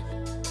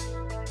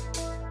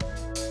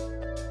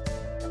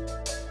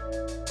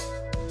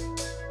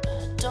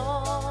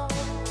 Dawn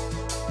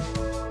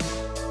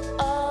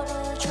of a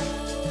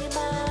dream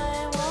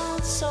I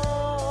once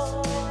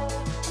saw,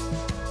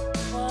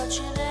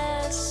 watching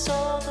as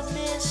all the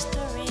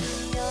mystery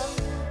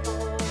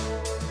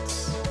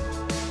unfolds,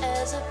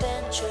 as I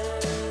venture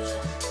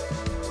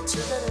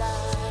into the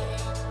light.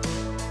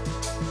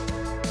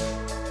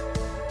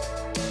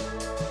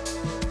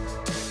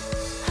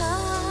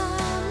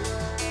 I'm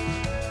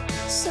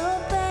so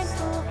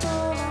thankful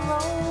for the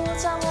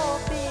roads I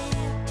walk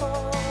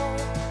before.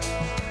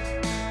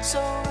 So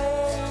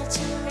ready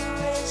to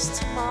race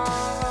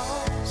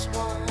tomorrow's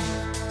one.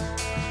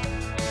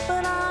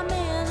 But I'm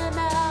in and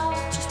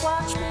out, just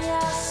watch me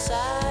as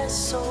I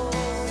soar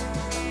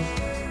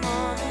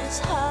on this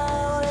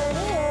highway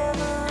to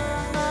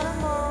heaven, not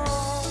more.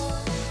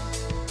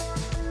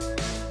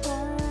 Ooh,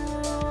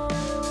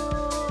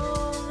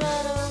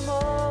 not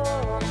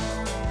more.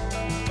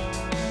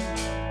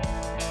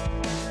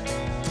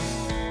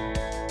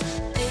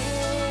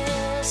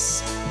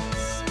 This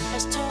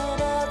has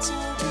turned out to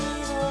be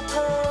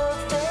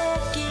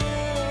perfect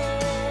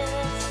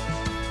gift,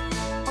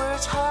 where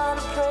it's hard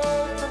to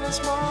pray for this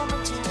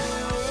moment to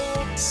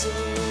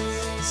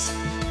exist,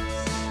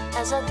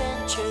 as I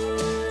venture